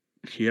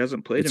 He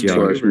hasn't played It's in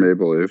Yager. slash Vancouver.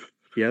 Maple Leaf.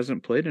 He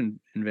hasn't played in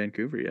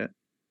Vancouver yet.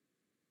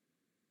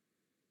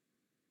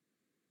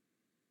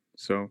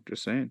 So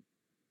just saying.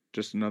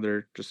 Just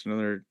another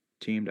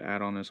team to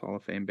add on this Hall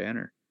of Fame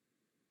banner.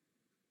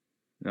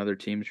 Another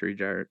team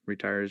to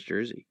retire his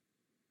jersey.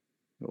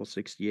 Goal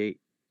 68.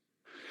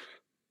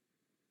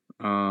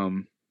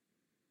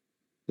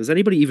 does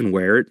anybody even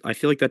wear it? I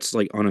feel like that's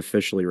like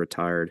unofficially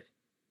retired.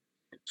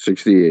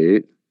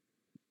 68.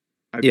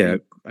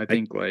 I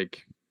think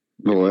like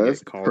The if you get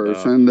last called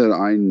person that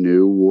I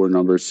knew wore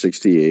number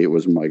 68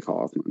 was Mike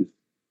Hoffman.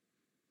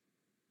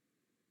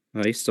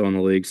 He's still in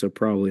the league, so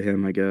probably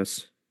him, I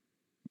guess.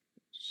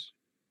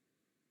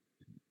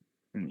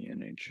 in the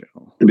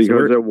NHL.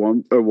 Because at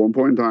one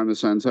point in time, the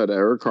Sens had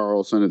Eric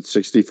Carlson at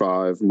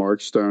 65,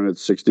 Mark Stone at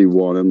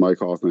 61, and Mike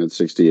Hoffman at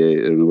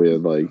 68. And we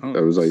had like, I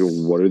was like,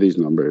 what are these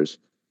numbers?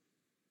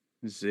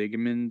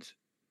 Zygmunt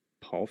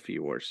Palffy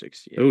wore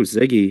 68. Oh,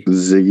 Ziggy.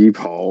 Ziggy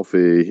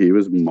Palffy, he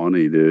was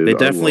money, dude. He I loved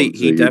definitely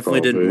Ziggy didn't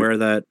Palffy. wear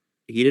that.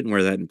 He didn't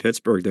wear that in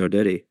Pittsburgh, though,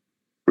 did he?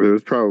 It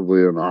was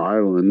probably an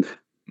island.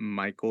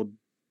 Michael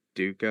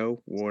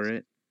Duco wore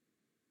it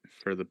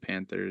for the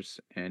Panthers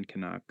and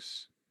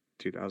Canucks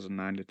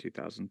 2009 to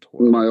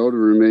 2012. My old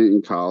roommate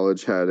in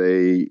college had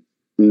a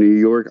New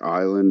York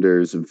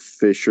Islanders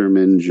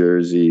fisherman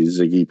jersey,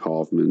 Ziggy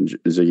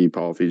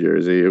Palffy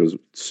jersey. It was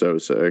so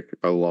sick.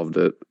 I loved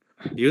it.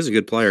 He was a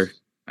good player.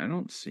 I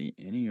don't see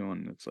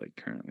anyone that's like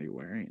currently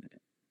wearing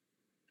it.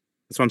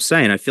 That's what I'm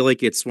saying. I feel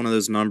like it's one of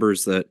those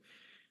numbers that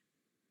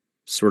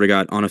sort of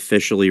got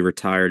unofficially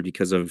retired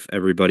because of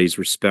everybody's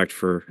respect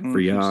for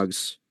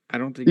Yogs. I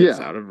don't think it's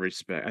out of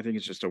respect. I think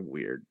it's just a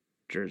weird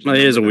jersey. It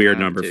is a weird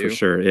have, number too. for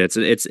sure. It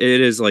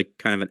is like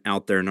kind of an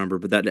out there number,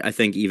 but that I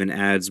think even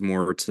adds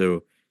more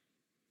to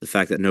the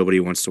fact that nobody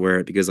wants to wear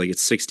it because like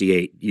it's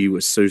 68. You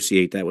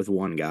associate that with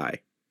one guy.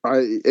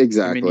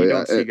 Exactly. I mean, you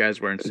don't see guys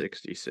wearing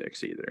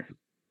 66 either.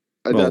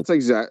 That's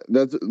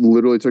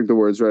literally took the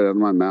words right out of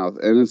my mouth.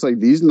 And it's like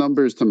these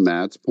numbers, to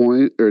Matt's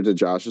point or to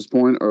Josh's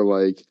point, are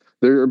like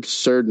they're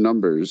absurd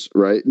numbers,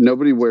 right?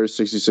 Nobody wears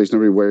 66,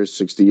 nobody wears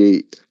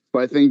 68.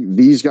 But I think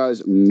these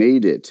guys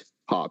made it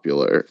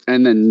popular,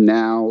 and then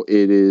now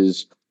it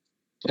is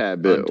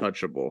taboo,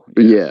 untouchable.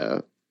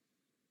 Yeah,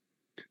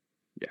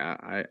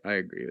 I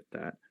agree with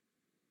that.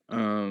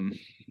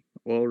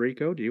 Well,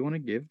 Rico, do you want to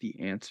give the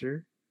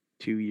answer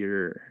to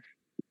your?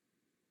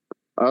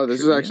 Oh,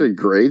 this is actually a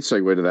great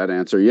segue to that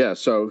answer. Yeah.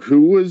 So,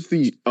 who was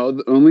the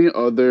only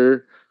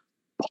other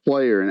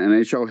player in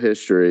NHL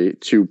history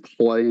to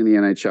play in the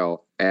NHL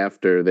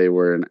after they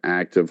were an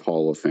active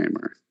Hall of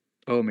Famer?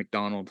 Oh,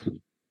 McDonald.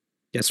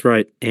 That's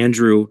right,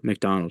 Andrew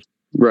McDonald.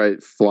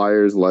 Right,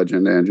 Flyers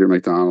legend Andrew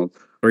McDonald.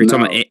 Or are you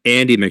talking about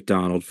Andy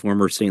McDonald,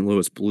 former St.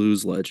 Louis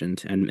Blues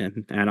legend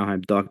and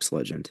Anaheim Ducks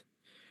legend?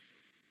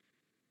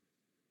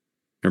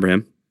 Remember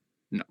him?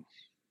 No.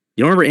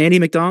 You don't remember Andy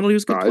McDonald? He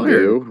was a good player. I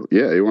do.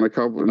 Yeah, he won a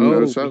couple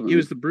in 07. He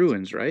was the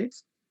Bruins, right?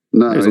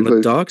 No, he was on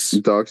the Ducks.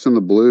 Ducks and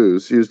the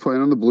Blues. He was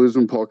playing on the Blues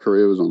when Paul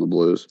Kariya was on the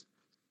Blues.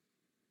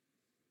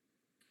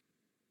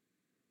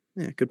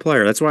 Yeah, good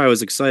player. That's why I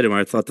was excited when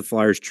I thought the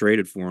Flyers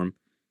traded for him.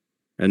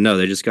 And no,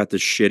 they just got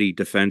this shitty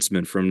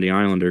defenseman from the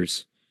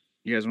Islanders.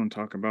 You guys want to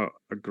talk about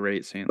a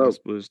great St. Oh, Louis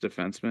Blues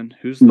defenseman?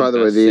 Who's the by the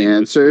way, best St.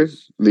 Louis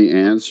Blues? the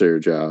answer,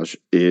 Josh,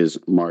 is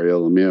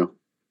Mario Lemieux.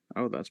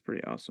 Oh, that's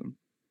pretty awesome.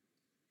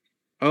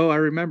 Oh, I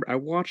remember. I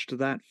watched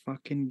that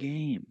fucking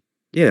game.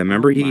 Yeah,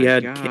 remember Oh he my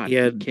had God. he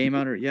had came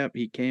out. Yep,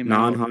 he came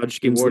out. He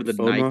non-Hodgkin's wore the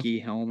lymphoma. Nike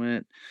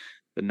helmet,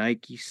 the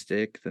Nike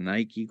stick, the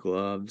Nike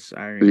gloves.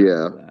 I Yeah,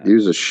 remember he that.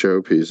 was a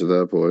showpiece at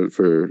that point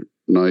for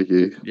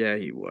Nike. Yeah,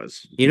 he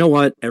was. You know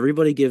what?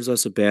 Everybody gives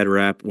us a bad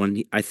rap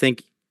when I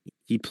think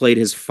he played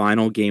his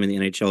final game in the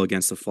NHL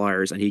against the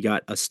Flyers, and he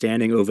got a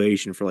standing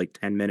ovation for like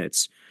 10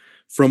 minutes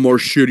from our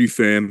shitty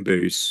fan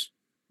base.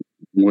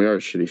 We are a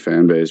shitty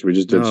fan base. We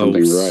just did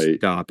something right.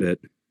 Stop it.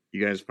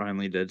 You guys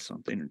finally did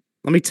something.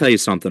 Let me tell you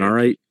something, all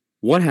right?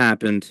 What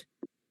happened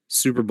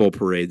Super Bowl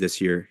parade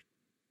this year?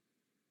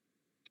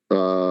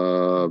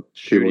 People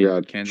Shooting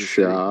got Kansas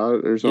City.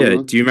 shot or something.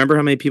 Yeah, do you remember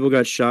how many people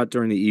got shot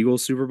during the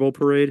Eagles Super Bowl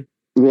parade?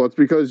 Well, it's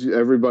because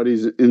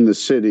everybody's in the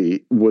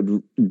city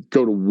would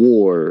go to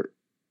war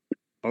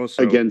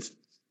Also, against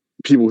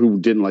people who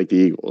didn't like the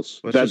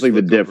Eagles. let's That's just like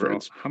the look overall.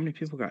 difference. How many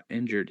people got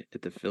injured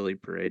at the Philly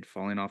parade,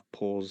 falling off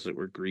poles that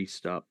were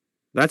greased up?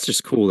 That's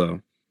just cool,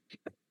 though.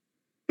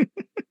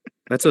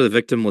 That's a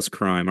victimless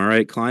crime, all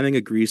right? Climbing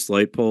a greased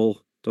light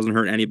pole doesn't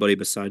hurt anybody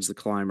besides the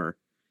climber.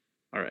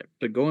 All right,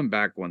 but going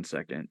back 1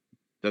 second,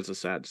 that's a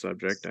sad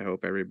subject. I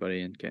hope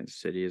everybody in Kansas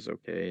City is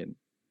okay. And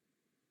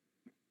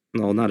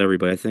No, not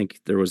everybody. I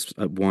think there was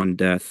one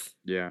death.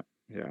 yeah,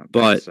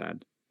 But that's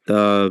sad.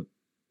 The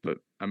But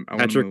I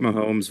Patrick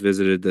Mahomes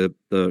visited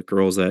the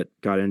girls that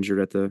got injured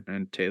at the.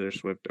 And Taylor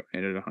Swift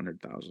donated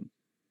 100,000.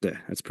 Yeah,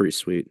 that's pretty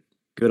sweet.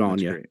 Good on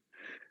you. Great.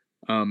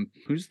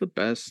 Who's the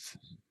best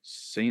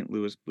St.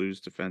 Louis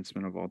Blues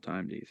defenseman of all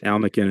time? Do you think? Al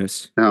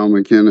McInnes. Al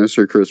McInnes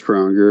or Chris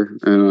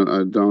Pronger, and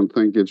I don't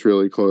think it's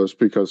really close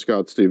because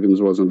Scott Stevens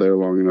wasn't there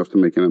long enough to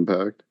make an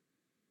impact.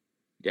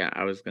 Yeah,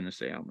 I was gonna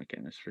say Al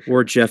McInnes for sure.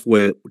 Or Jeff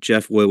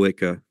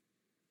Wojcicka.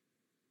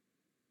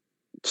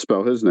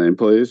 Spell his name,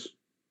 please.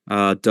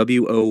 Woywitka.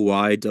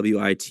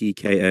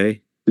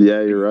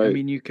 Yeah, you're right. I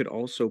mean, you could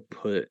also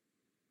put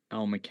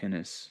Al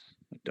McInnes,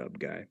 a dub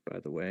guy, by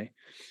the way,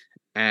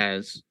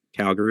 as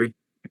Calgary.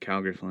 a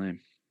Calgary Flame.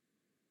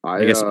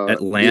 I guess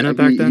Atlanta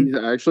back then. He's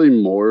actually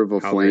more of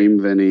a Calgary. Flame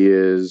than he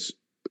is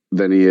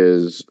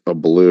a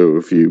Blue,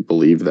 if you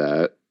believe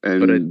that. And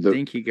But I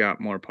think he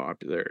got more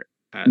popular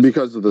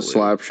because of the Blue.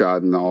 slap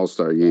shot in the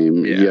All-Star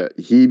game. Yeah.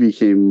 He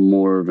became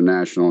more of a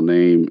national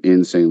name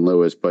in St.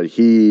 Louis, but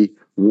he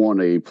won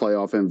a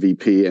playoff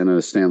MVP and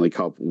a Stanley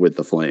Cup with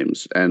the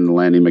Flames and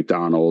Lanny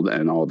McDonald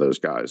and all those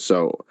guys.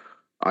 So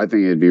I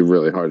think it'd be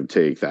really hard to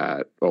take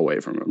that away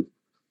from him.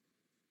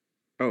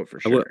 Oh,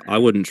 for sure. I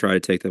wouldn't try to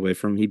take that away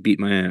from him. He beat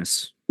my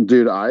ass.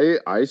 Dude, I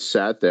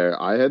sat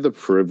there. I had the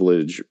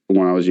privilege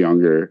when I was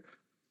younger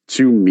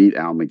to meet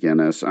Al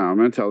McInnes. I'm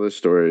going to tell this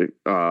story.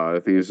 I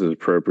think this is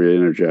appropriate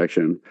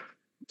interjection.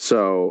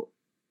 So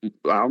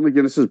Al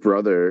McGinnis's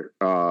brother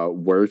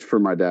worked for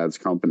my dad's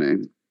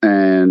company,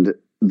 and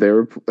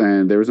there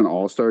was an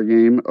all-star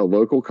game, a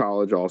local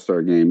college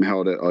all-star game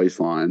held at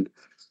Iceline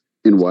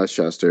in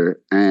Westchester,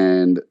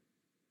 and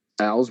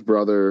Al's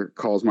brother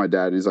calls my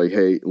dad and he's like,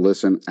 "Hey,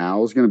 listen,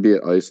 Al's going to be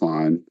at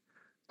Iceline.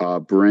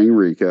 Bring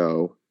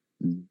Rico.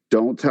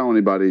 Don't tell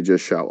anybody.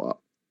 Just show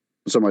up."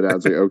 So my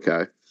dad's like,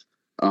 "Okay."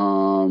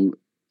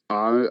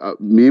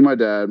 Me and my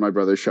dad, my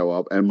brother show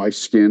up, and my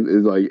skin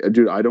is like,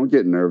 dude, I don't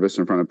get nervous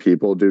in front of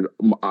people, dude.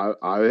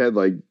 I had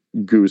like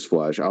goose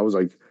flesh. I was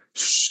like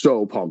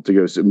so pumped to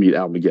go meet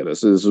Al McGinnis.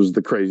 This was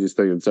the craziest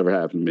thing that's ever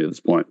happened to me at this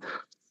point.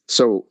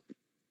 So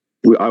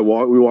we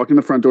walk in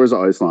the front doors of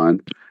Iceline,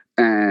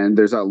 and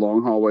there's that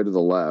long hallway to the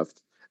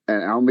left,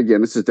 and Al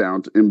McGinnis is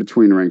down in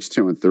between ranks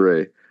 2 and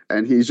 3.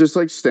 And he's just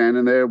like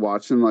standing there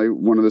watching like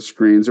one of the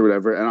screens or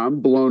whatever. And I'm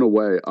blown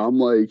away. I'm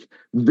like,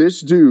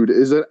 this dude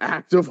is an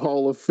active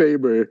Hall of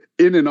Famer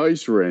in an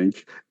ice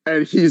rink,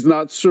 and he's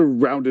not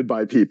surrounded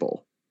by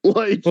people.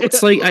 Like, well,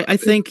 it's like I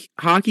think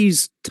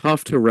hockey's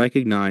tough to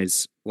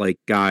recognize, like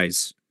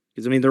guys,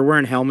 because I mean they're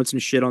wearing helmets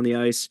and shit on the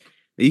ice.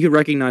 You can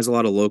recognize a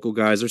lot of local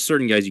guys. There's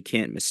certain guys you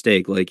can't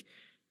mistake. Like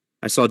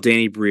I saw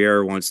Danny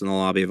Briere once in the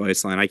lobby of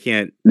Iceland. I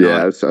can't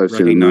I've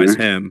recognize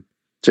him.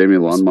 Jamie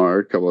Lundmark,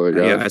 a couple other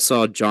guys. Yeah, I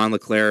saw John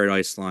LeClaire at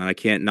Iceland. I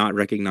can't not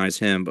recognize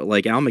him. But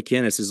like Al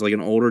McInnes is like an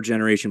older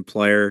generation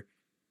player.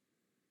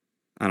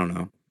 I don't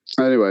know.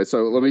 Anyway,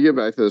 so let me get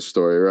back to this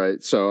story,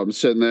 right? So I'm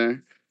sitting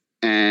there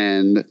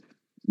and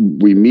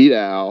we meet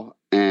Al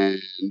and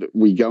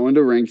we go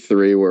into rink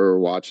 3 where we're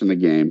watching the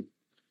game.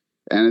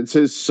 And it's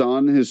his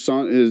son. His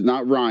son is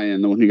not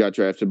Ryan, the one who got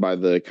drafted by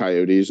the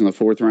Coyotes in the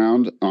 4th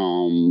round.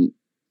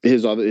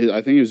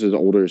 I think it was his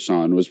older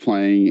son, was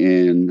playing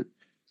in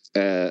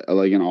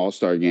like an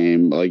all-star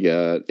game, like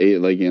an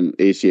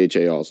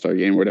ACHA all-star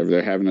game, whatever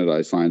they're having at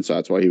Iceland. So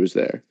that's why he was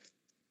there.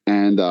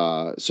 And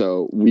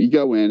so we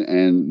go in,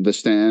 and the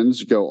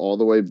stands go all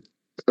the way,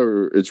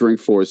 or it's rink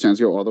 4. Stands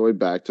go all the way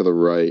back to the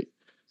right,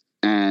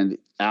 and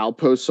Al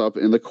posts up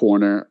in the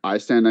corner. I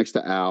stand next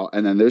to Al,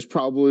 and then there's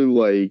probably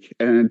like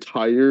an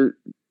entire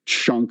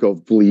chunk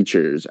of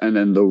bleachers, and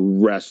then the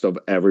rest of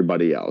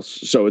everybody else.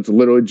 So it's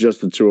literally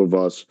just the two of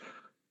us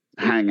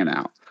hanging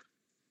out.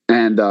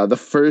 And the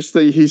first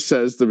thing he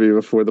says to me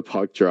before the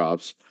puck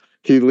drops,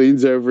 he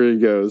leans over and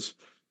goes,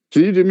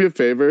 "Can you do me a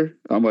favor?"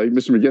 I'm like,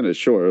 "Mr. McGinnis,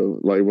 sure.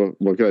 Like,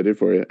 what can I do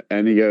for you?"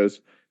 And he goes,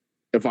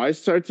 "If I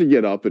start to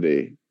get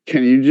uppity,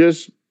 can you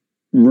just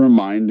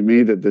remind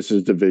me that this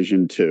is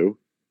Division 2?"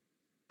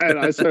 And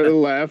I started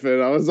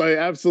laughing. I was like,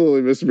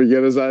 "Absolutely, Mr.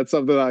 McGinnis. That's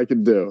something I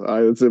can do.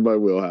 It's in my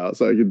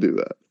wheelhouse. I can do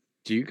that."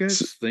 Do you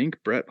guys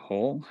think Brett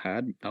Hull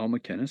had Al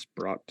McInnis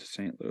brought to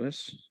St.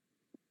 Louis?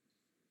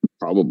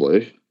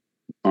 Probably.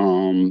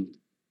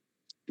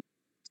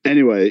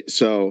 Anyway,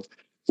 so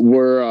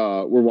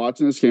we're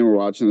watching this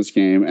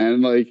game,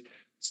 and like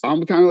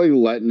I'm kind of like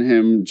letting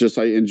him just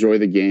like enjoy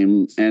the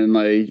game, and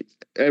like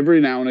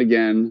every now and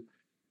again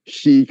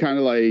he kind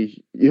of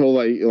like he'll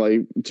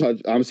like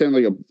touch. I'm saying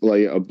like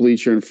a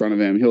bleacher in front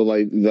of him. He'll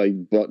like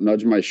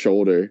nudge my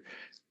shoulder,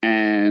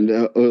 and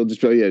he'll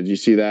just be like, "Yeah, did you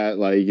see that?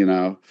 Like, you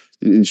know,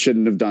 you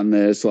shouldn't have done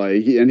this."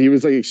 Like, he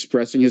was like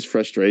expressing his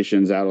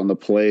frustrations out on the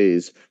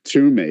plays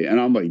to me, and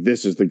I'm like,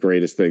 "This is the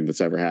greatest thing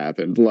that's ever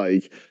happened."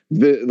 Like,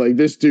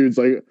 this dude's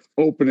like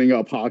opening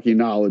up hockey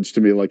knowledge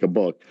to me like a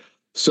book.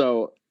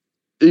 So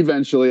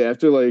eventually,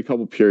 after like a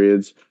couple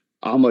periods,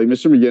 I'm like,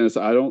 "Mr. McGinnis,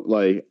 I don't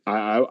like.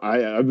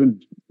 I've been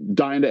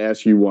dying to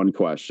ask you one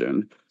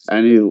question."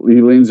 And he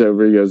leans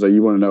over. He goes, like,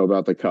 "You want to know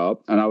about the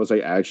cup?" And I was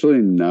like, "Actually,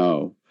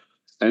 no."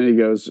 And he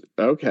goes,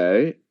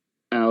 "Okay."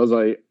 And I was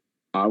like,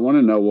 "I want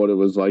to know what it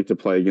was like to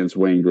play against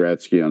Wayne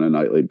Gretzky on a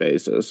nightly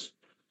basis."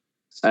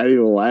 And he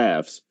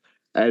laughs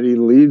and he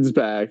leans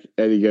back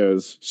and he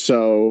goes,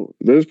 "So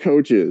those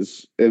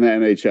coaches in the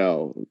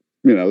NHL,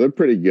 you know, they're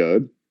pretty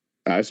good."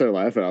 I started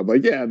laughing. I'm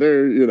like, "Yeah,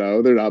 they're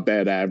not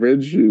bad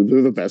average.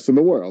 They're the best in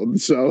the world."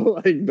 So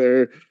like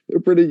they're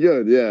pretty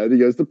good. Yeah. And he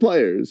goes, "The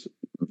players,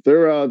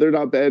 they're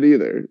not bad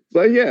either." It's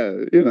like, "Yeah,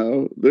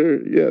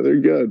 they're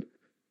good."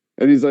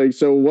 And he's like,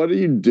 "So what do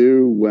you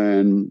do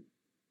when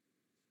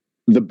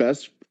the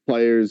best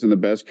players and the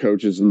best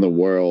coaches in the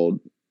world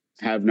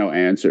have no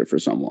answer for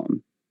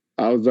someone?"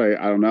 I was like,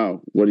 "I don't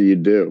know. What do you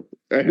do?"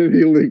 And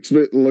he looks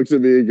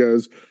at me and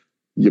goes,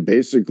 "You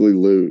basically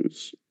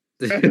lose."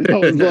 And I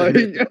was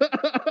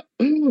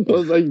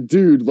like,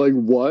 "Dude, like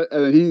what?"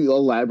 And then he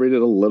elaborated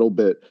a little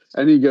bit,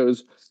 and he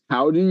goes,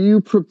 "How do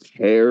you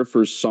prepare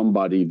for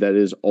somebody that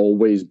is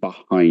always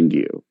behind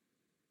you?"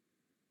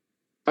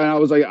 And I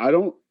was like, "I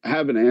don't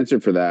have an answer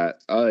for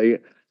that. I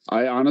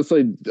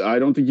honestly, I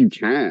don't think you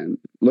can.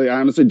 Like, I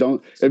honestly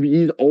don't. If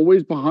he's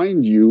always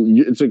behind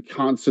you, it's a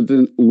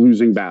constant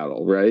losing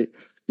battle, right?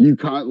 You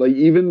can't, like,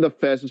 even the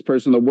fastest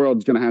person in the world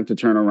is going to have to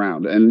turn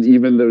around, and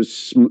even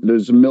those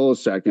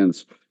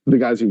milliseconds, the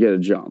guys can get a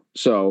jump."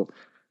 So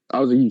I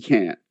was like, "You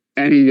can't."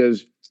 And he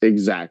goes,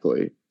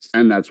 "Exactly."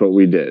 And that's what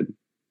we did.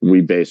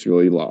 We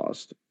basically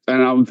lost.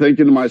 And I'm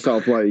thinking to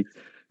myself, like,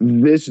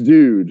 this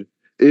dude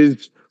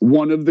is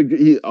one of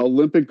the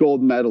Olympic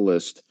gold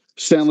medalist,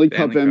 Stanley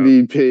Cup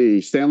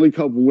MVP, Stanley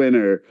Cup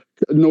winner,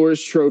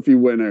 Norris Trophy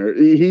winner.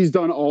 He's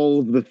done all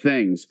of the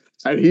things.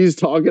 And he's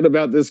talking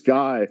about this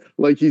guy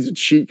like he's a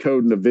cheat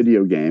code in a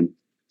video game.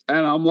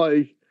 And I'm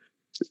like,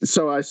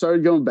 so I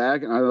started going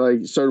back and I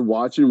like started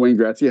watching Wayne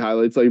Gretzky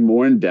highlights like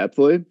more in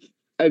depthly.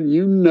 And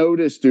you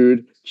notice,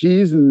 dude,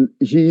 he's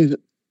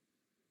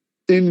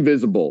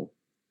invisible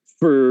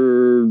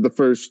for the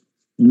first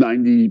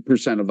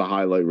 90% of the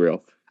highlight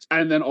reel.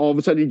 And then all of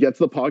a sudden he gets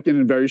the puck, and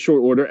in very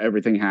short order,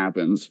 everything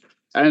happens.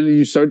 And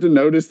you start to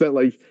notice that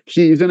like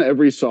he's in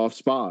every soft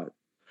spot.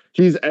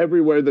 He's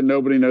everywhere that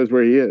nobody knows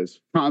where he is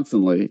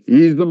constantly.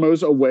 He's the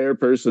most aware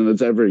person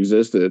that's ever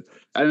existed.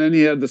 And then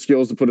he had the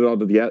skills to put it all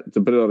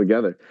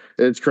together.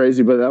 It's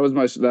crazy, but that was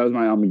my Al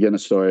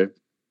McGinnis story.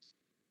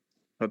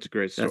 That's a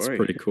great story. That's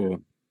pretty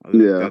cool. I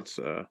think that's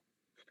a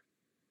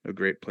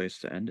great place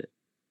to end it.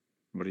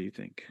 What do you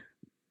think?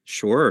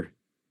 Sure.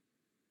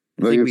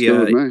 I think it's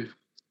good with me.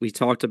 We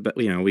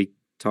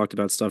talked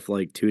about stuff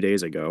like 2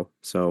 days ago.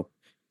 So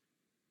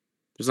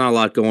there's not a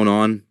lot going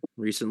on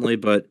recently,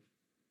 but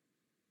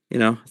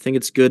I think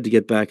it's good to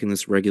get back in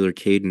this regular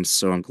cadence.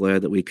 So I'm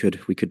glad that we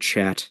could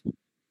chat.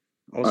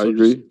 Also, I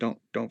agree.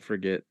 Don't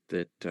forget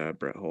that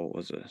Brett Hull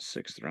was a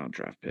 6th round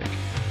draft pick.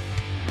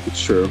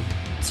 It's true.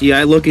 See,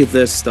 I look at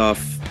this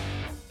stuff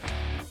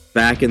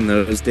back in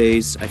those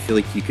days. I feel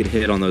like you could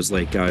hit on those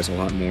late guys a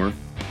lot more.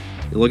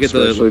 Look at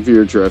especially if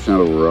you're drafting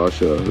out of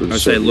Russia. I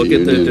say, look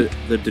at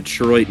the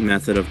Detroit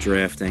method of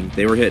drafting.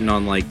 They were hitting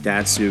on like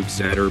Datsuk,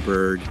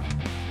 Zetterberg,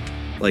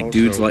 like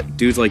also,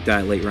 dudes like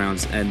that late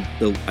rounds. And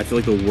I feel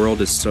like the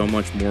world is so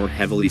much more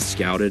heavily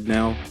scouted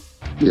now.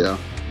 Yeah.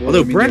 Well,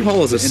 although Brett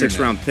Hull is a 6th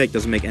round pick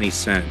doesn't make any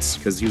sense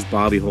because he was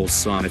Bobby Hull's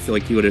son. I feel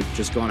like he would have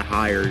just gone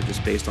higher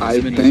just based on.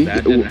 His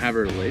dad didn't have a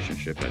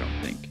relationship. I don't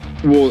think.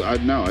 Well,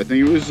 no, I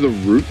think it was the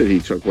route that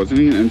he took. Wasn't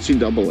he an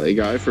NCAA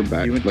guy for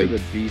back? He went to the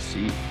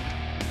BC.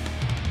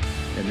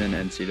 And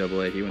then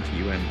NCAA, he went to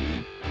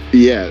UMD.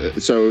 Yeah,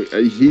 so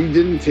he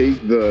didn't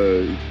take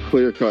the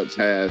clear-cut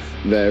path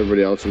that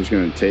everybody else was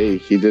going to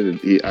take. He did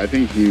it. I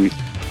think he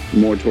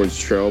more towards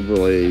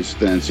Trailblaze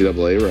than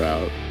NCAA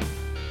route.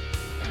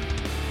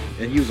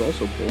 And he was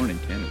also born in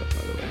Canada,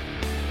 by the way.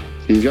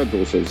 He's got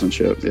dual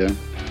citizenship, yeah.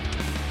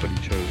 But he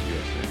chose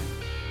USA.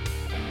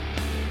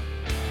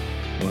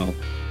 Well,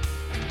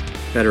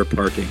 better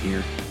parking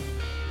here.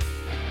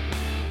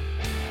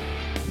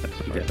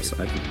 I guess.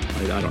 I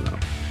don't know.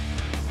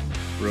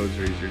 Roads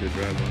are easier to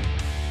drive on.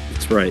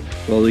 That's right.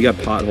 Well, we got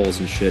potholes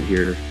and shit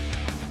here.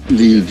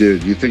 Dude,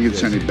 you think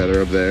it's any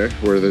better up there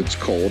where it's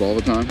cold all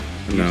the time?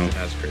 No. Houston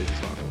has crazy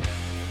potholes.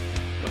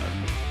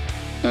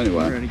 But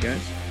Anyway. alrighty,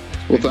 guys.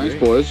 Well, thanks,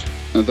 boys.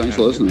 And thanks,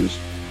 listeners.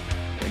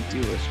 Thank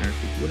you, listeners.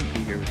 We wouldn't be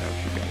here without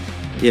you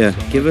guys. Yeah,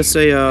 So give much. us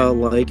a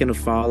like and a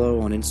follow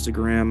on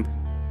Instagram.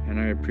 And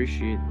I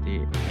appreciate the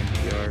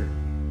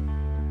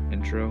NPR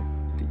intro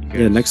that you guys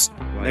Yeah, liked.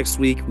 next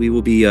week we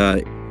will be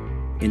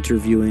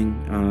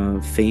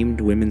interviewing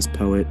famed women's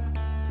poet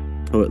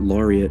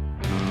laureate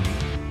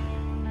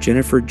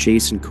Jennifer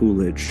Jason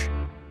Coolidge.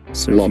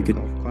 So Love if you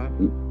could, Golf clap.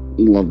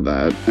 Love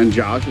that. And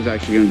Josh is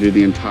actually going to do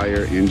the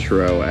entire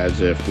intro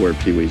as if we're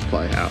Pee Wee's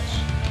Playhouse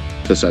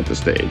to set the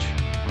stage.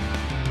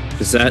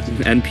 is that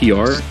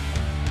NPR?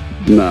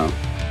 No,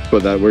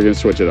 but that we're going to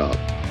switch it up.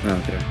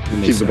 Oh, okay. That Keep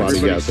makes the body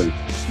sense. Everybody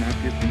guessing. Snap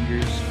your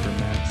fingers for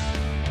Matt's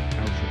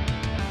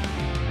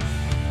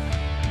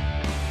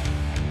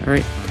outro. All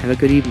right. Have a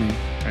good evening.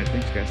 Alright,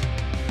 thanks, guys.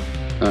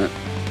 All right.